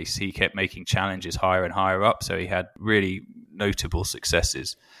court case, he kept making challenges higher and higher up. So he had really notable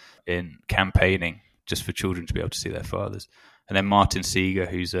successes in campaigning just for children to be able to see their fathers. And then Martin Seeger,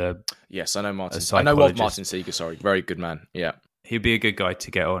 who's yes, I know Martin. I know of Martin Seeger. Sorry, very good man. Yeah, he'd be a good guy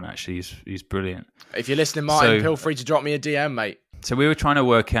to get on. Actually, he's brilliant. If you're listening, Martin, feel free to drop me a DM, mate. So we were trying to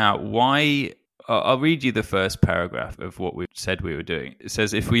work out why. I'll read you the first paragraph of what we said we were doing. It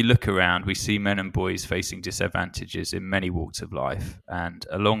says, if we look around, we see men and boys facing disadvantages in many walks of life, and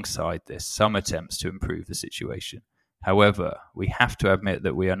alongside this, some attempts to improve the situation. However, we have to admit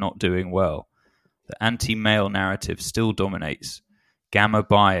that we are not doing well. The anti-male narrative still dominates. Gamma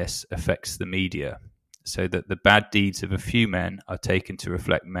bias affects the media, so that the bad deeds of a few men are taken to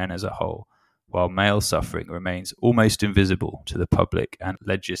reflect men as a whole, while male suffering remains almost invisible to the public and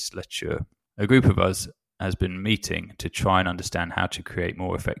legislature. A group of us has been meeting to try and understand how to create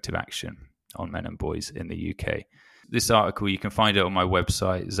more effective action on men and boys in the UK. This article, you can find it on my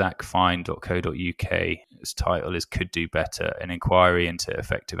website, zacfine.co.uk. Its title is Could Do Better, an inquiry into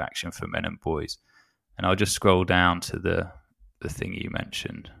effective action for men and boys. And I'll just scroll down to the thing you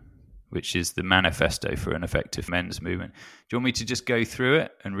mentioned, which is the manifesto for an effective men's movement. Do you want me to just go through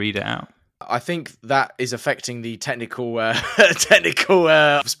it and read it out? I think that is affecting the technical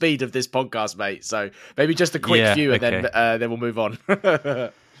speed of this podcast, mate. So maybe just a quick view, and then we'll move on.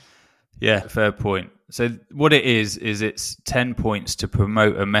 Yeah, fair point. So what it is it's 10 points to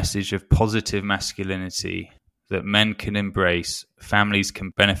promote a message of positive masculinity that men can embrace, families can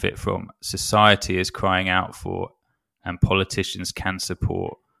benefit from, society is crying out for, and politicians can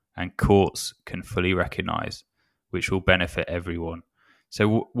support, and courts can fully recognise, which will benefit everyone.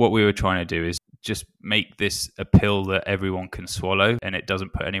 So what we were trying to do is just make this a pill that everyone can swallow, and it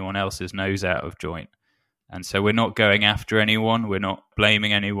doesn't put anyone else's nose out of joint. And so we're not going after anyone. We're not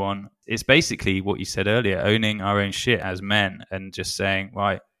blaming anyone. It's basically what you said earlier, owning our own shit as men and just saying,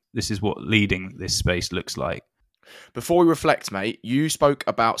 right, this is what leading this space looks like. Before we reflect, mate, you spoke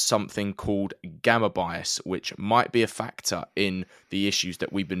about something called gamma bias, which might be a factor in the issues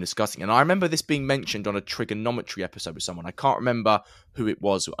that we've been discussing. And I remember this being mentioned on a trigonometry episode with someone. I can't remember who it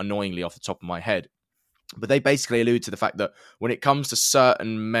was, annoyingly, off the top of my head. But they basically allude to the fact that when it comes to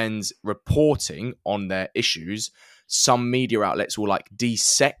certain men's reporting on their issues, some media outlets will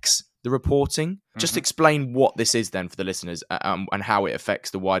de-sex the reporting. Mm-hmm. Just explain what this is then for the listeners and how it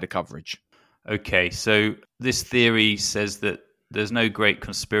affects the wider coverage. Okay, so this theory says that there's no great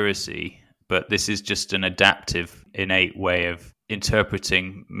conspiracy, but this is just an adaptive, innate way of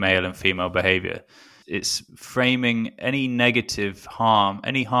interpreting male and female behavior. It's framing any negative harm,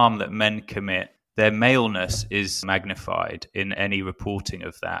 any harm that men commit. Their maleness is magnified in any reporting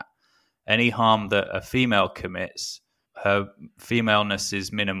of that. Any harm that a female commits, her femaleness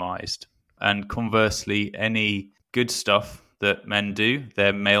is minimized. And conversely, any good stuff that men do,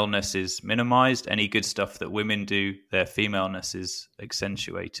 their maleness is minimized. Any good stuff that women do, their femaleness is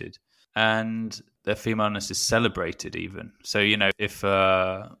accentuated. And their femaleness is celebrated even. So, if,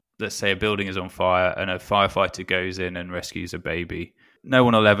 let's say, a building is on fire and a firefighter goes in and rescues a baby, no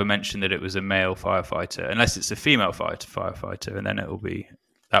one will ever mention that it was a male firefighter, unless it's a female firefighter, and then that will be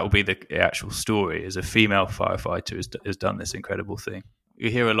the actual story, is a female firefighter has done this incredible thing.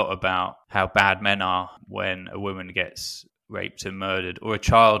 You hear a lot about how bad men are when a woman gets raped and murdered, or a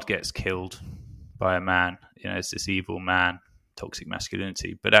child gets killed by a man. It's this evil man, toxic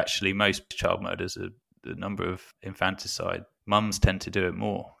masculinity. But actually, most child murders are the number of infanticide. Mums tend to do it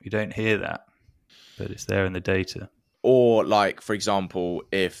more. You don't hear that, but it's there in the data. Or, for example,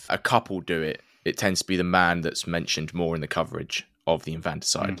 if a couple do it, it tends to be the man that's mentioned more in the coverage of the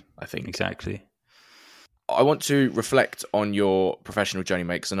infanticide, I think. Exactly. I want to reflect on your professional journey,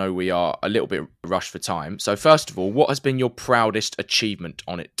 mate, because I know we are a little bit rushed for time. So first of all, what has been your proudest achievement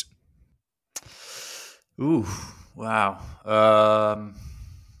on it? Ooh, wow.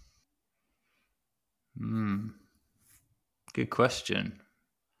 Good question.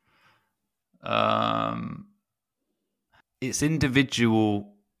 It's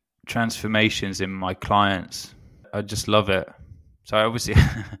individual transformations in my clients. I just love it. So obviously,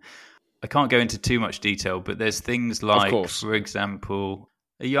 I can't go into too much detail, but there's things like, for example,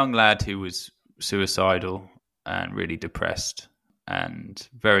 a young lad who was suicidal and really depressed and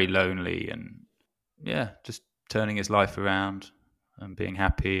very lonely, and just turning his life around and being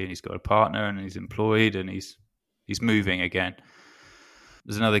happy, and he's got a partner and he's employed and he's moving again.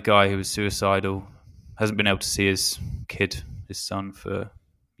 There's another guy who was suicidal, hasn't been able to see his son for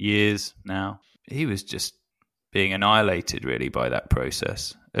years now. He was just being annihilated really by that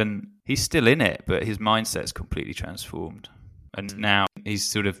process. And he's still in it, but his mindset's completely transformed. And now he's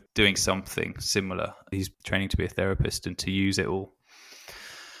sort of doing something similar. He's training to be a therapist and to use it all.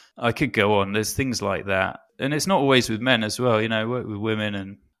 I could go on. There's things like that. And it's not always with men as well. I work with women,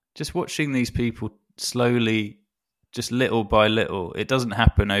 and just watching these people slowly, just little by little. It doesn't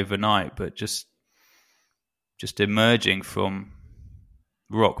happen overnight, but just emerging from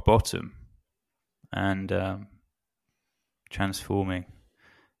rock bottom and transforming.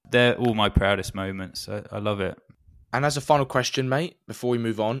 They're all my proudest moments. I love it. And as a final question, mate, before we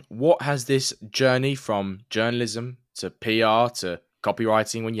move on, what has this journey from journalism to PR to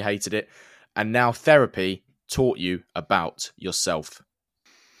copywriting when you hated it, and now therapy taught you about yourself?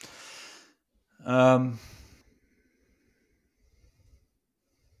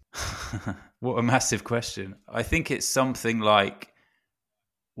 What a massive question. I think it's something like,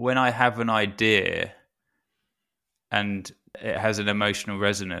 when I have an idea and it has an emotional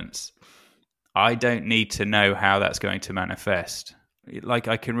resonance, I don't need to know how that's going to manifest. Like,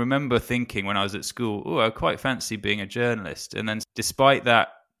 I can remember thinking when I was at school, I quite fancy being a journalist. And then despite that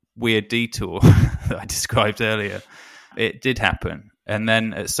weird detour that I described earlier, it did happen. And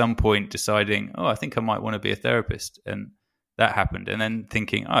then at some point deciding, I think I might want to be a therapist. And that happened. And then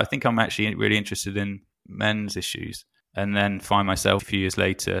thinking, I think I'm actually really interested in men's issues. And then find myself a few years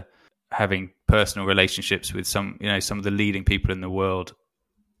later having personal relationships with some of the leading people in the world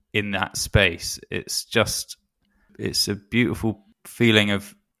in that space. It's a beautiful feeling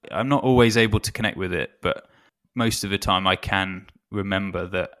of, I'm not always able to connect with it, but most of the time I can remember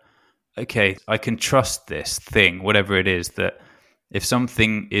that, okay, I can trust this thing, whatever it is, that if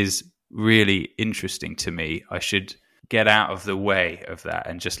something is really interesting to me, I should get out of the way of that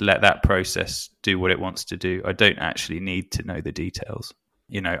and just let that process do what it wants to do. I don't actually need to know the details.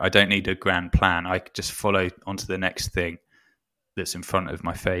 I don't need a grand plan. I just follow onto the next thing that's in front of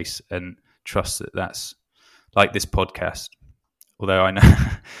my face and trust that that's like this podcast. Although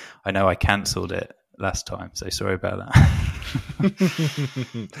I know I cancelled it last time, so sorry about that.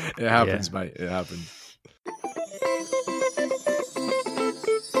 It happens, yeah. Mate. It happens.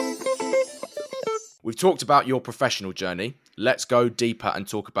 We've talked about your professional journey. Let's go deeper and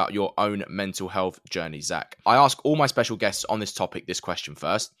talk about your own mental health journey, Zac. I ask all my special guests on this topic this question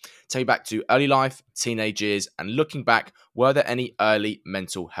first. Take me back to early life, teenage years, and looking back, were there any early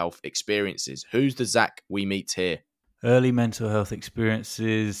mental health experiences? Who's the Zac we meet here? Early mental health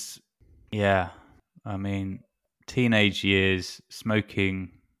experiences, yeah. I mean, teenage years,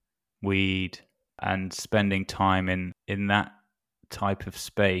 smoking weed and spending time in that type of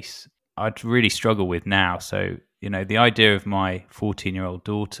space, I'd really struggle with now. So, the idea of my 14-year-old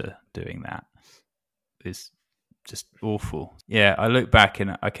daughter doing that is just awful. Yeah, I look back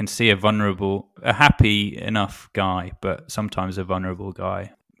and I can see a happy enough guy, but sometimes a vulnerable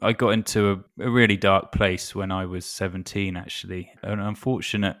guy. I got into a really dark place when I was 17, actually. An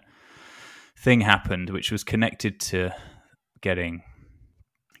unfortunate thing happened, which was connected to getting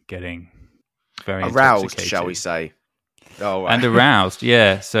very aroused, shall we say. Oh, right. And aroused,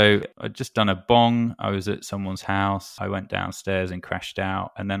 yeah. So I'd just done a bong. I was at someone's house. I went downstairs and crashed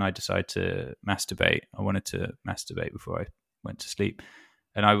out. And then I decided to masturbate. I wanted to masturbate before I went to sleep.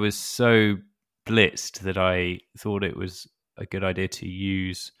 And I was so blitzed that I thought it was a good idea to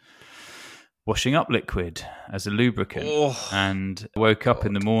use washing up liquid as a lubricant. And woke up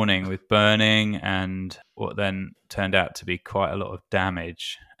in the morning with burning and what then turned out to be quite a lot of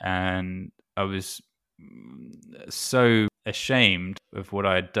damage. And I was so ashamed of what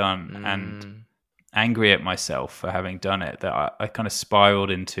I had done and angry at myself for having done it that I kind of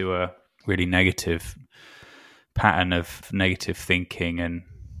spiraled into a really negative pattern of negative thinking, and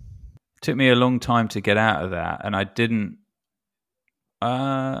it took me a long time to get out of that. And I didn't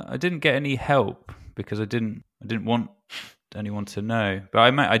get any help because I didn't want anyone to know.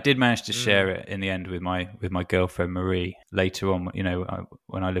 But I did manage to share it in the end with my girlfriend Marie later on,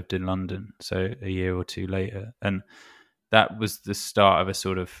 when I lived in London, so a year or two later. And that was the start of a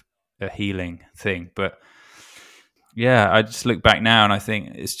sort of a healing thing. But yeah, I just look back now and I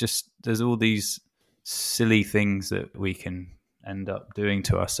think it's just, there's all these silly things that we can end up doing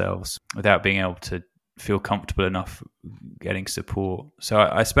to ourselves without being able to feel comfortable enough getting support. So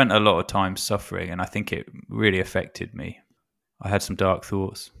I spent a lot of time suffering, and I think it really affected me. I had some dark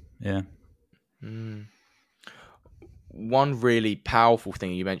thoughts. Yeah. One really powerful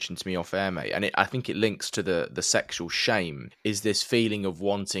thing you mentioned to me off air, mate, and I think it links to the sexual shame, is this feeling of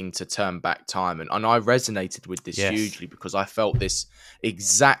wanting to turn back time. And I resonated with this hugely because I felt this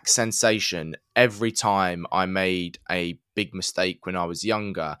exact sensation every time I made a big mistake when I was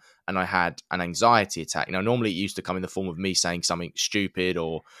younger and I had an anxiety attack. Normally it used to come in the form of me saying something stupid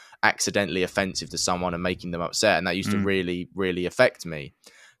or accidentally offensive to someone and making them upset, and that used to really, really affect me.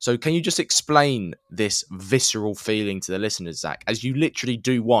 So can you just explain this visceral feeling to the listeners, Zac, as you literally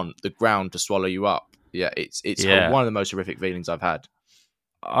do want the ground to swallow you up? Yeah, it's one of the most horrific feelings I've had.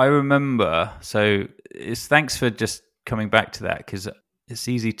 I remember, so it's thanks for just coming back to that, because it's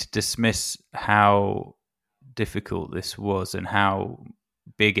easy to dismiss how difficult this was and how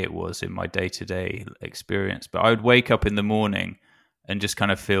big it was in my day-to-day experience. But I would wake up in the morning and just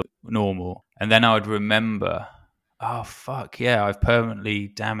kind of feel normal. And then I would remember, oh, fuck, yeah, I've permanently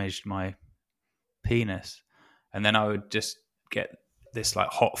damaged my penis. And then I would just get this like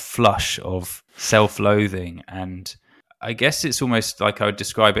hot flush of self-loathing. And I guess it's almost like I would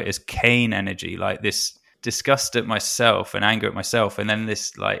describe it as Cain energy, like this disgust at myself and anger at myself. And then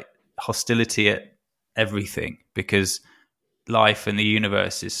this like hostility at everything, because life and the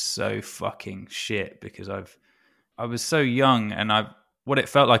universe is so fucking shit, because I was so young, and what it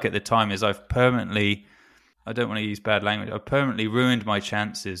felt like at the time is I've permanently, I don't want to use bad language, I've permanently ruined my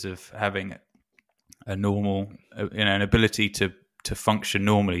chances of having a normal, an ability to function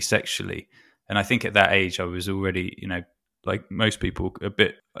normally sexually. And I think at that age I was already, like most people, a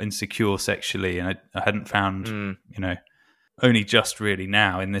bit insecure sexually, and I hadn't found, only just really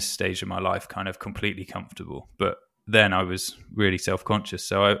now in this stage of my life kind of completely comfortable. But then I was really self-conscious.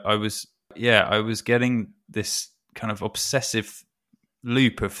 So I was getting this kind of obsessive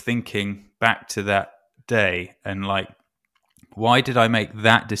loop of thinking back to that day and like, why did I make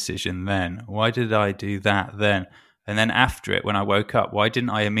that decision then? Why did I do that then? And then after it, when I woke up, why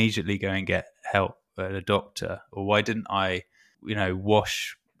didn't I immediately go and get help at a doctor? Or why didn't I,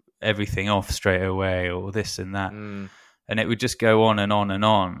 wash everything off straight away, or this and that? And it would just go on and on and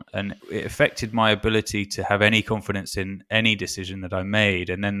on. And it affected my ability to have any confidence in any decision that I made.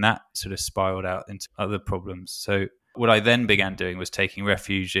 And then that sort of spiraled out into other problems. So what I then began doing was taking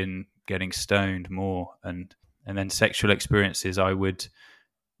refuge in getting stoned more. And then sexual experiences I would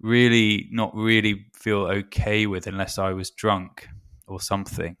really not really feel okay with unless I was drunk or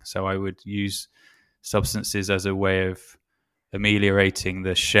something. So I would use substances as a way of ameliorating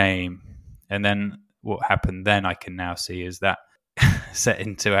the shame. And then what happened then, I can now see, is that set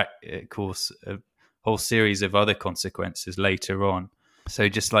into, of course, a whole series of other consequences later on. So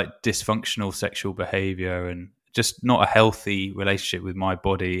just like dysfunctional sexual behavior and just not a healthy relationship with my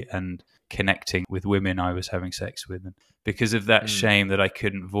body and connecting with women I was having sex with, and because of that shame that I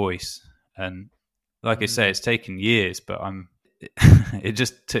couldn't voice. And like I say, it's taken years, but it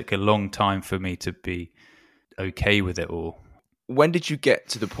just took a long time for me to be okay with it all. When did you get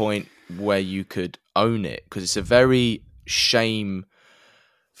to the point where you could own it? Because it's a very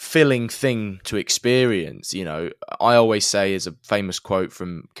shame-filling thing to experience. I always say, as a famous quote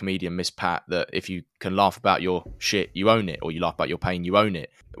from comedian Miss Pat, that if you can laugh about your shit, you own it, or you laugh about your pain, you own it.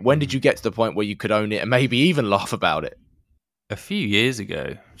 When did you get to the point where you could own it and maybe even laugh about it? A few years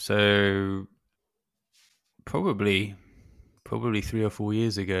ago. So probably 3 or 4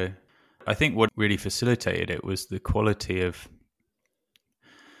 years ago. I think what really facilitated it was the quality of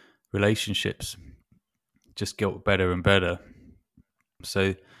relationships just got better and better.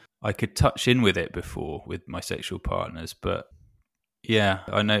 So I could touch in with it before with my sexual partners, but yeah,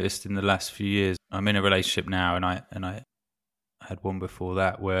 I noticed in the last few years, I'm in a relationship now, and I had one before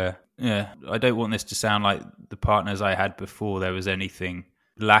that where, I don't want this to sound like the partners I had before there was anything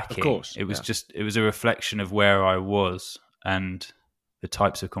lacking. Of course, it was it was a reflection of where I was and the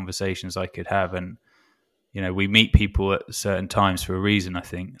types of conversations I could have. And we meet people at certain times for a reason, I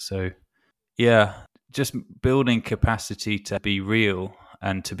think. So yeah, just building capacity to be real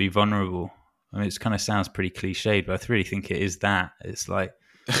and to be vulnerable. I mean, it kind of sounds pretty cliched, but I really think it is that. It's like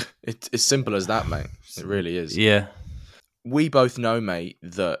it's as simple as that, mate. It really is. Yeah. We both know, mate,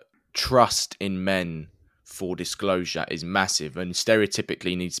 that trust in men for disclosure is massive and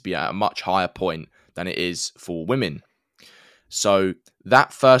stereotypically needs to be at a much higher point than it is for women. So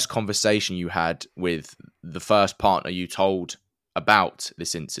that first conversation you had with the first partner you told about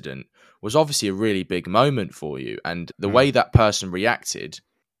this incident was obviously a really big moment for you. And the way that person reacted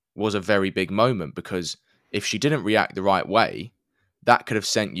was a very big moment, because if she didn't react the right way, that could have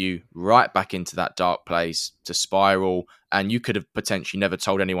sent you right back into that dark place to spiral, and you could have potentially never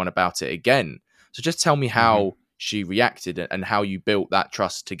told anyone about it again. So just tell me how she reacted and how you built that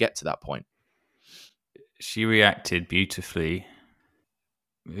trust to get to that point. She reacted beautifully.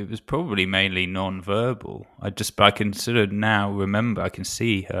 It was probably mainly non-verbal. I can sort of now remember, I can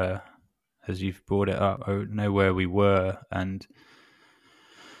see her as you've brought it up. I know where we were, and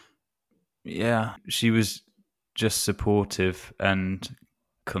yeah, she was just supportive and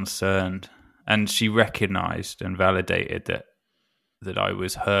concerned, and she recognized and validated that I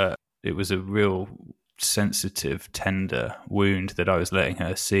was hurt. It was a real sensitive, tender wound that I was letting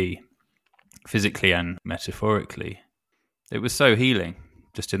her see, physically and metaphorically. It was so healing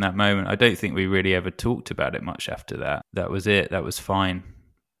just in that moment. I don't think we really ever talked about it much after that. That was it. That was fine.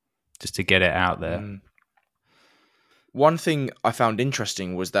 Just to get it out there. One thing I found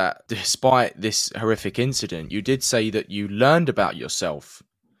interesting was that despite this horrific incident, you did say that you learned about yourself.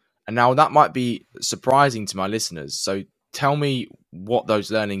 And now that might be surprising to my listeners. So tell me what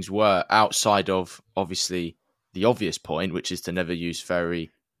those learnings were outside of, obviously, the obvious point, which is to never use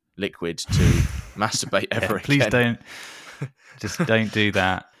fairy liquid to masturbate ever again. Please don't. Just don't do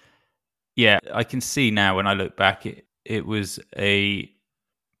that. Yeah, I can see now when I look back, it was a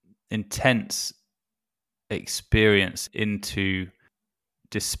intense experience into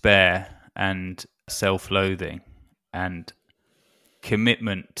despair and self-loathing and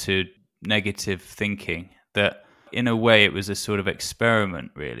commitment to negative thinking that in a way it was a sort of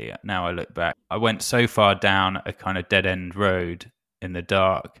experiment, really. Now I look back, I went so far down a kind of dead-end road in the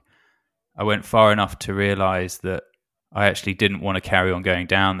dark. I went far enough to realize that I actually didn't want to carry on going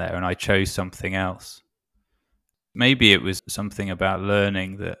down there, and I chose something else. Maybe it was something about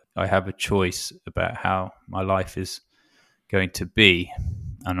learning that I have a choice about how my life is going to be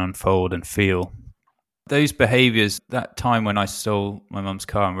and unfold and feel. Those behaviours, that time when I stole my mum's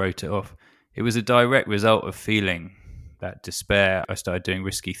car and wrote it off, it was a direct result of feeling that despair. I started doing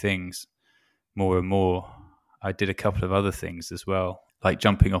risky things more and more. I did a couple of other things as well, like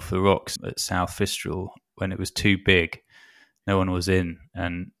jumping off the rocks at South Fistral when it was too big. No one was in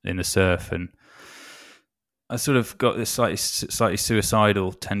the surf, and I sort of got this slightly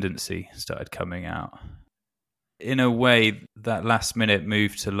suicidal tendency started coming out. In a way, that last minute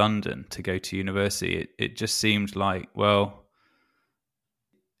move to London to go to university, it just seemed like, well,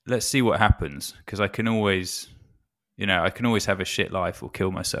 let's see what happens, because I can always have a shit life or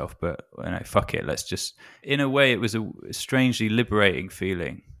kill myself, but fuck it, let's just... In a way, it was a strangely liberating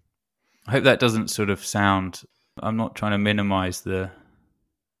feeling. I hope that doesn't sort of sound... I'm not trying to minimize the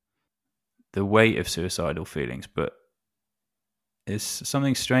weight of suicidal feelings, but it's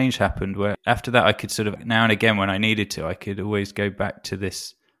something strange happened where after that I could sort of, now and again when I needed to, I could always go back to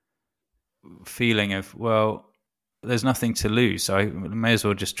this feeling of, well, there's nothing to lose, so I may as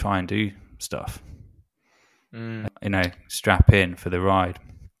well just try and do stuff. Strap in for the ride.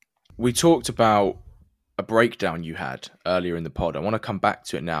 We talked about a breakdown you had earlier in the pod. I want to come back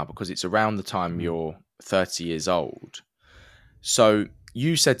to it now because it's around the time you're 30 years old. So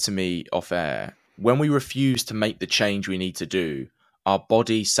you said to me off air, when we refuse to make the change we need to do, our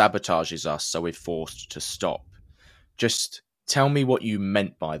body sabotages us, so we're forced to stop. Just tell me what you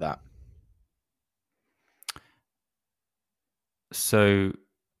meant by that. So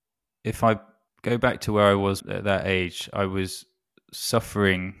if I go back to where I was at that age, I was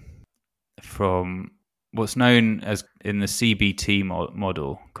suffering from what's known as, in the CBT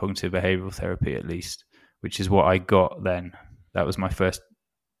model, cognitive behavioral therapy at least, which is what I got then. That was my first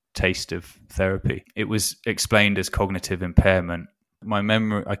taste of therapy. It was explained as cognitive impairment. My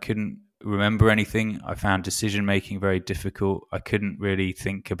memory, I couldn't remember anything. I found decision making very difficult. I couldn't really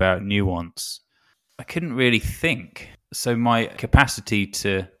think about nuance. I couldn't really think. So my capacity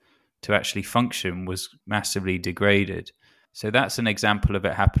to actually function was massively degraded. So that's an example of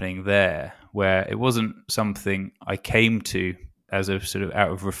it happening there, where it wasn't something I came to as a sort of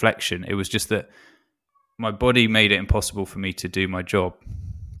out of reflection. It was just that my body made it impossible for me to do my job.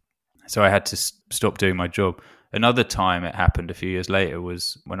 So I had to stop doing my job. Another time it happened a few years later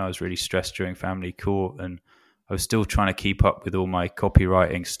was when I was really stressed during family court, and I was still trying to keep up with all my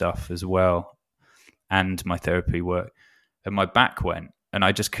copywriting stuff as well and my therapy work. And my back went, and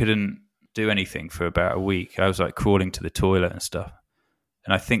I just couldn't do anything for about a week. I was like crawling to the toilet and stuff.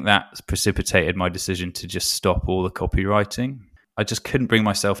 And I think that precipitated my decision to just stop all the copywriting. I just couldn't bring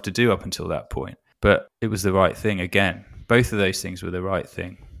myself to do up until that point. But it was the right thing again. Both of those things were the right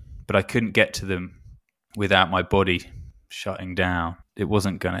thing. But I couldn't get to them without my body shutting down. It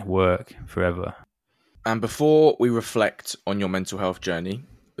wasn't going to work forever. And before we reflect on your mental health journey,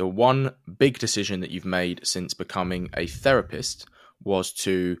 the one big decision that you've made since becoming a therapist was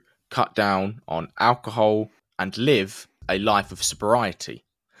to cut down on alcohol and live a life of sobriety.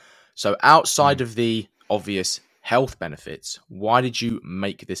 So outside of the obvious health benefits, why did you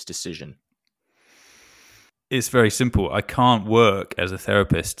make this decision? It's very simple. I can't work as a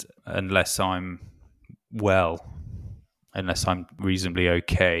therapist unless I'm well, unless I'm reasonably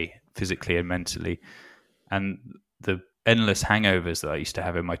okay physically and mentally. And the endless hangovers that I used to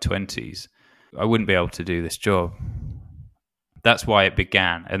have in my 20s, I wouldn't be able to do this job. That's why it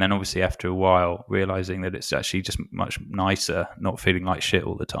began. And then obviously after a while, realizing that it's actually just much nicer not feeling like shit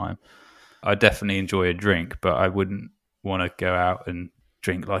all the time. I definitely enjoy a drink, but I wouldn't want to go out and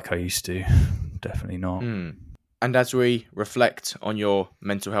drink like I used to. Definitely not. And as we reflect on your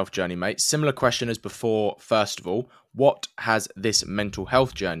mental health journey, mate, similar question as before. First of all, what has this mental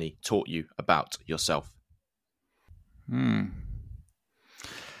health journey taught you about yourself? I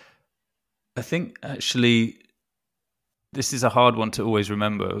think actually this is a hard one to always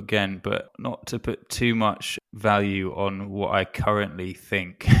remember again, but not to put too much value on what I currently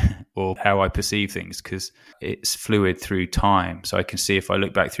think or how I perceive things, because it's fluid through time. So I can see, if I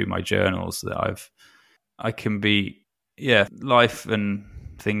look back through my journals, that I can be, life and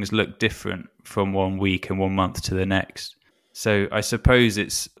things look different from 1 week and 1 month to the next. So I suppose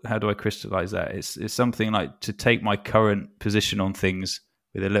it's, how do I crystallize that? It's something like to take my current position on things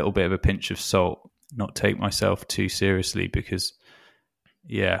with a little bit of a pinch of salt, not take myself too seriously, because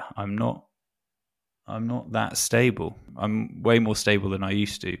I'm not that stable. I'm way more stable than I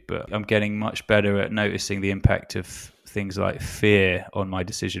used to, but I'm getting much better at noticing the impact of things like fear on my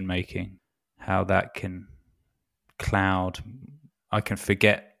decision making, how that can cloud. I can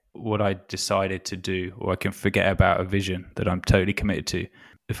forget what I decided to do, or I can forget about a vision that I'm totally committed to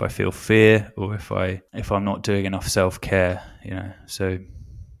if I feel fear, or if I'm not doing enough self-care, so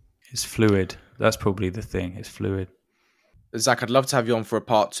it's fluid. That's probably the thing. It's fluid. Zac, I'd love to have you on for a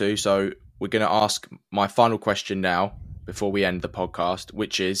part 2. So we're going to ask my final question now before we end the podcast,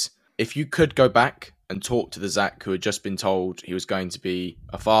 which is, if you could go back and talk to the Zac who had just been told he was going to be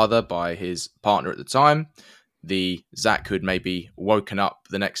a father by his partner at the time, the Zac who had maybe woken up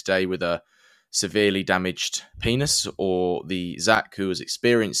the next day with a severely damaged penis, or the Zac who was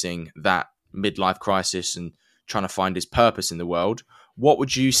experiencing that midlife crisis and trying to find his purpose in the world, what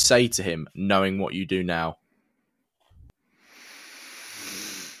would you say to him, knowing what you do now?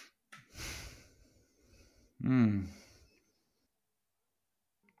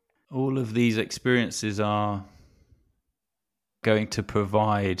 All of these experiences are going to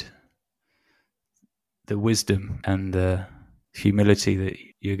provide the wisdom and the humility that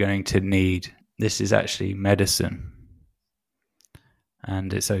you're going to need. This is actually medicine,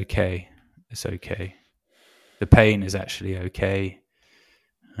 and it's okay. It's okay. The pain is actually okay,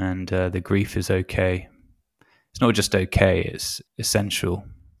 and the grief is okay. It's not just okay, it's essential.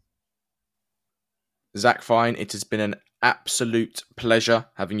 Zac Fine, it has been an absolute pleasure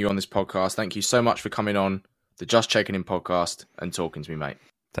having you on this podcast. Thank you so much for coming on the Just Checking In podcast and talking to me, mate.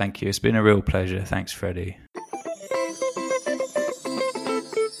 Thank you. It's been a real pleasure. Thanks, Freddie.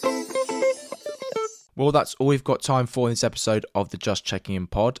 Well, that's all we've got time for in this episode of the Just Checking In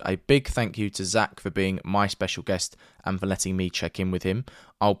pod. A big thank you to Zac for being my special guest and for letting me check in with him.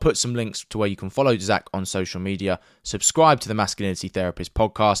 I'll put some links to where you can follow Zac on social media, subscribe to the Masculinity Therapist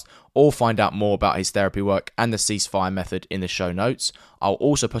podcast, or find out more about his therapy work and the ceasefire method in the show notes. I'll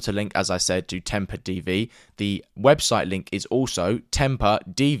also put a link, as I said, to Temper DV. The website link is also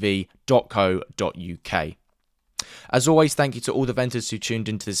temperdv.co.uk. As always, thank you to all the venters who tuned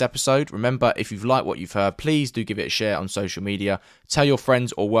into this episode. Remember, if you've liked what you've heard, please do give it a share on social media. Tell your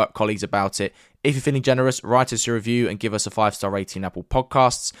friends or work colleagues about it. If you're feeling generous, write us a review and give us a 5-star rating on Apple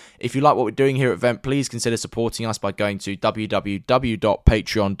Podcasts. If you like what we're doing here at Vent, please consider supporting us by going to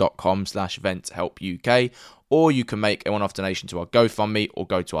www.patreon.com/VentHelpUK, or you can make a one-off donation to our GoFundMe or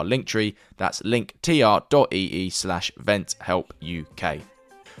go to our Linktree. That's linktr.ee/VentHelpUK.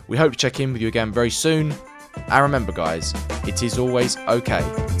 We hope to check in with you again very soon. And remember, guys, it is always okay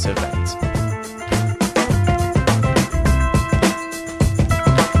to vent.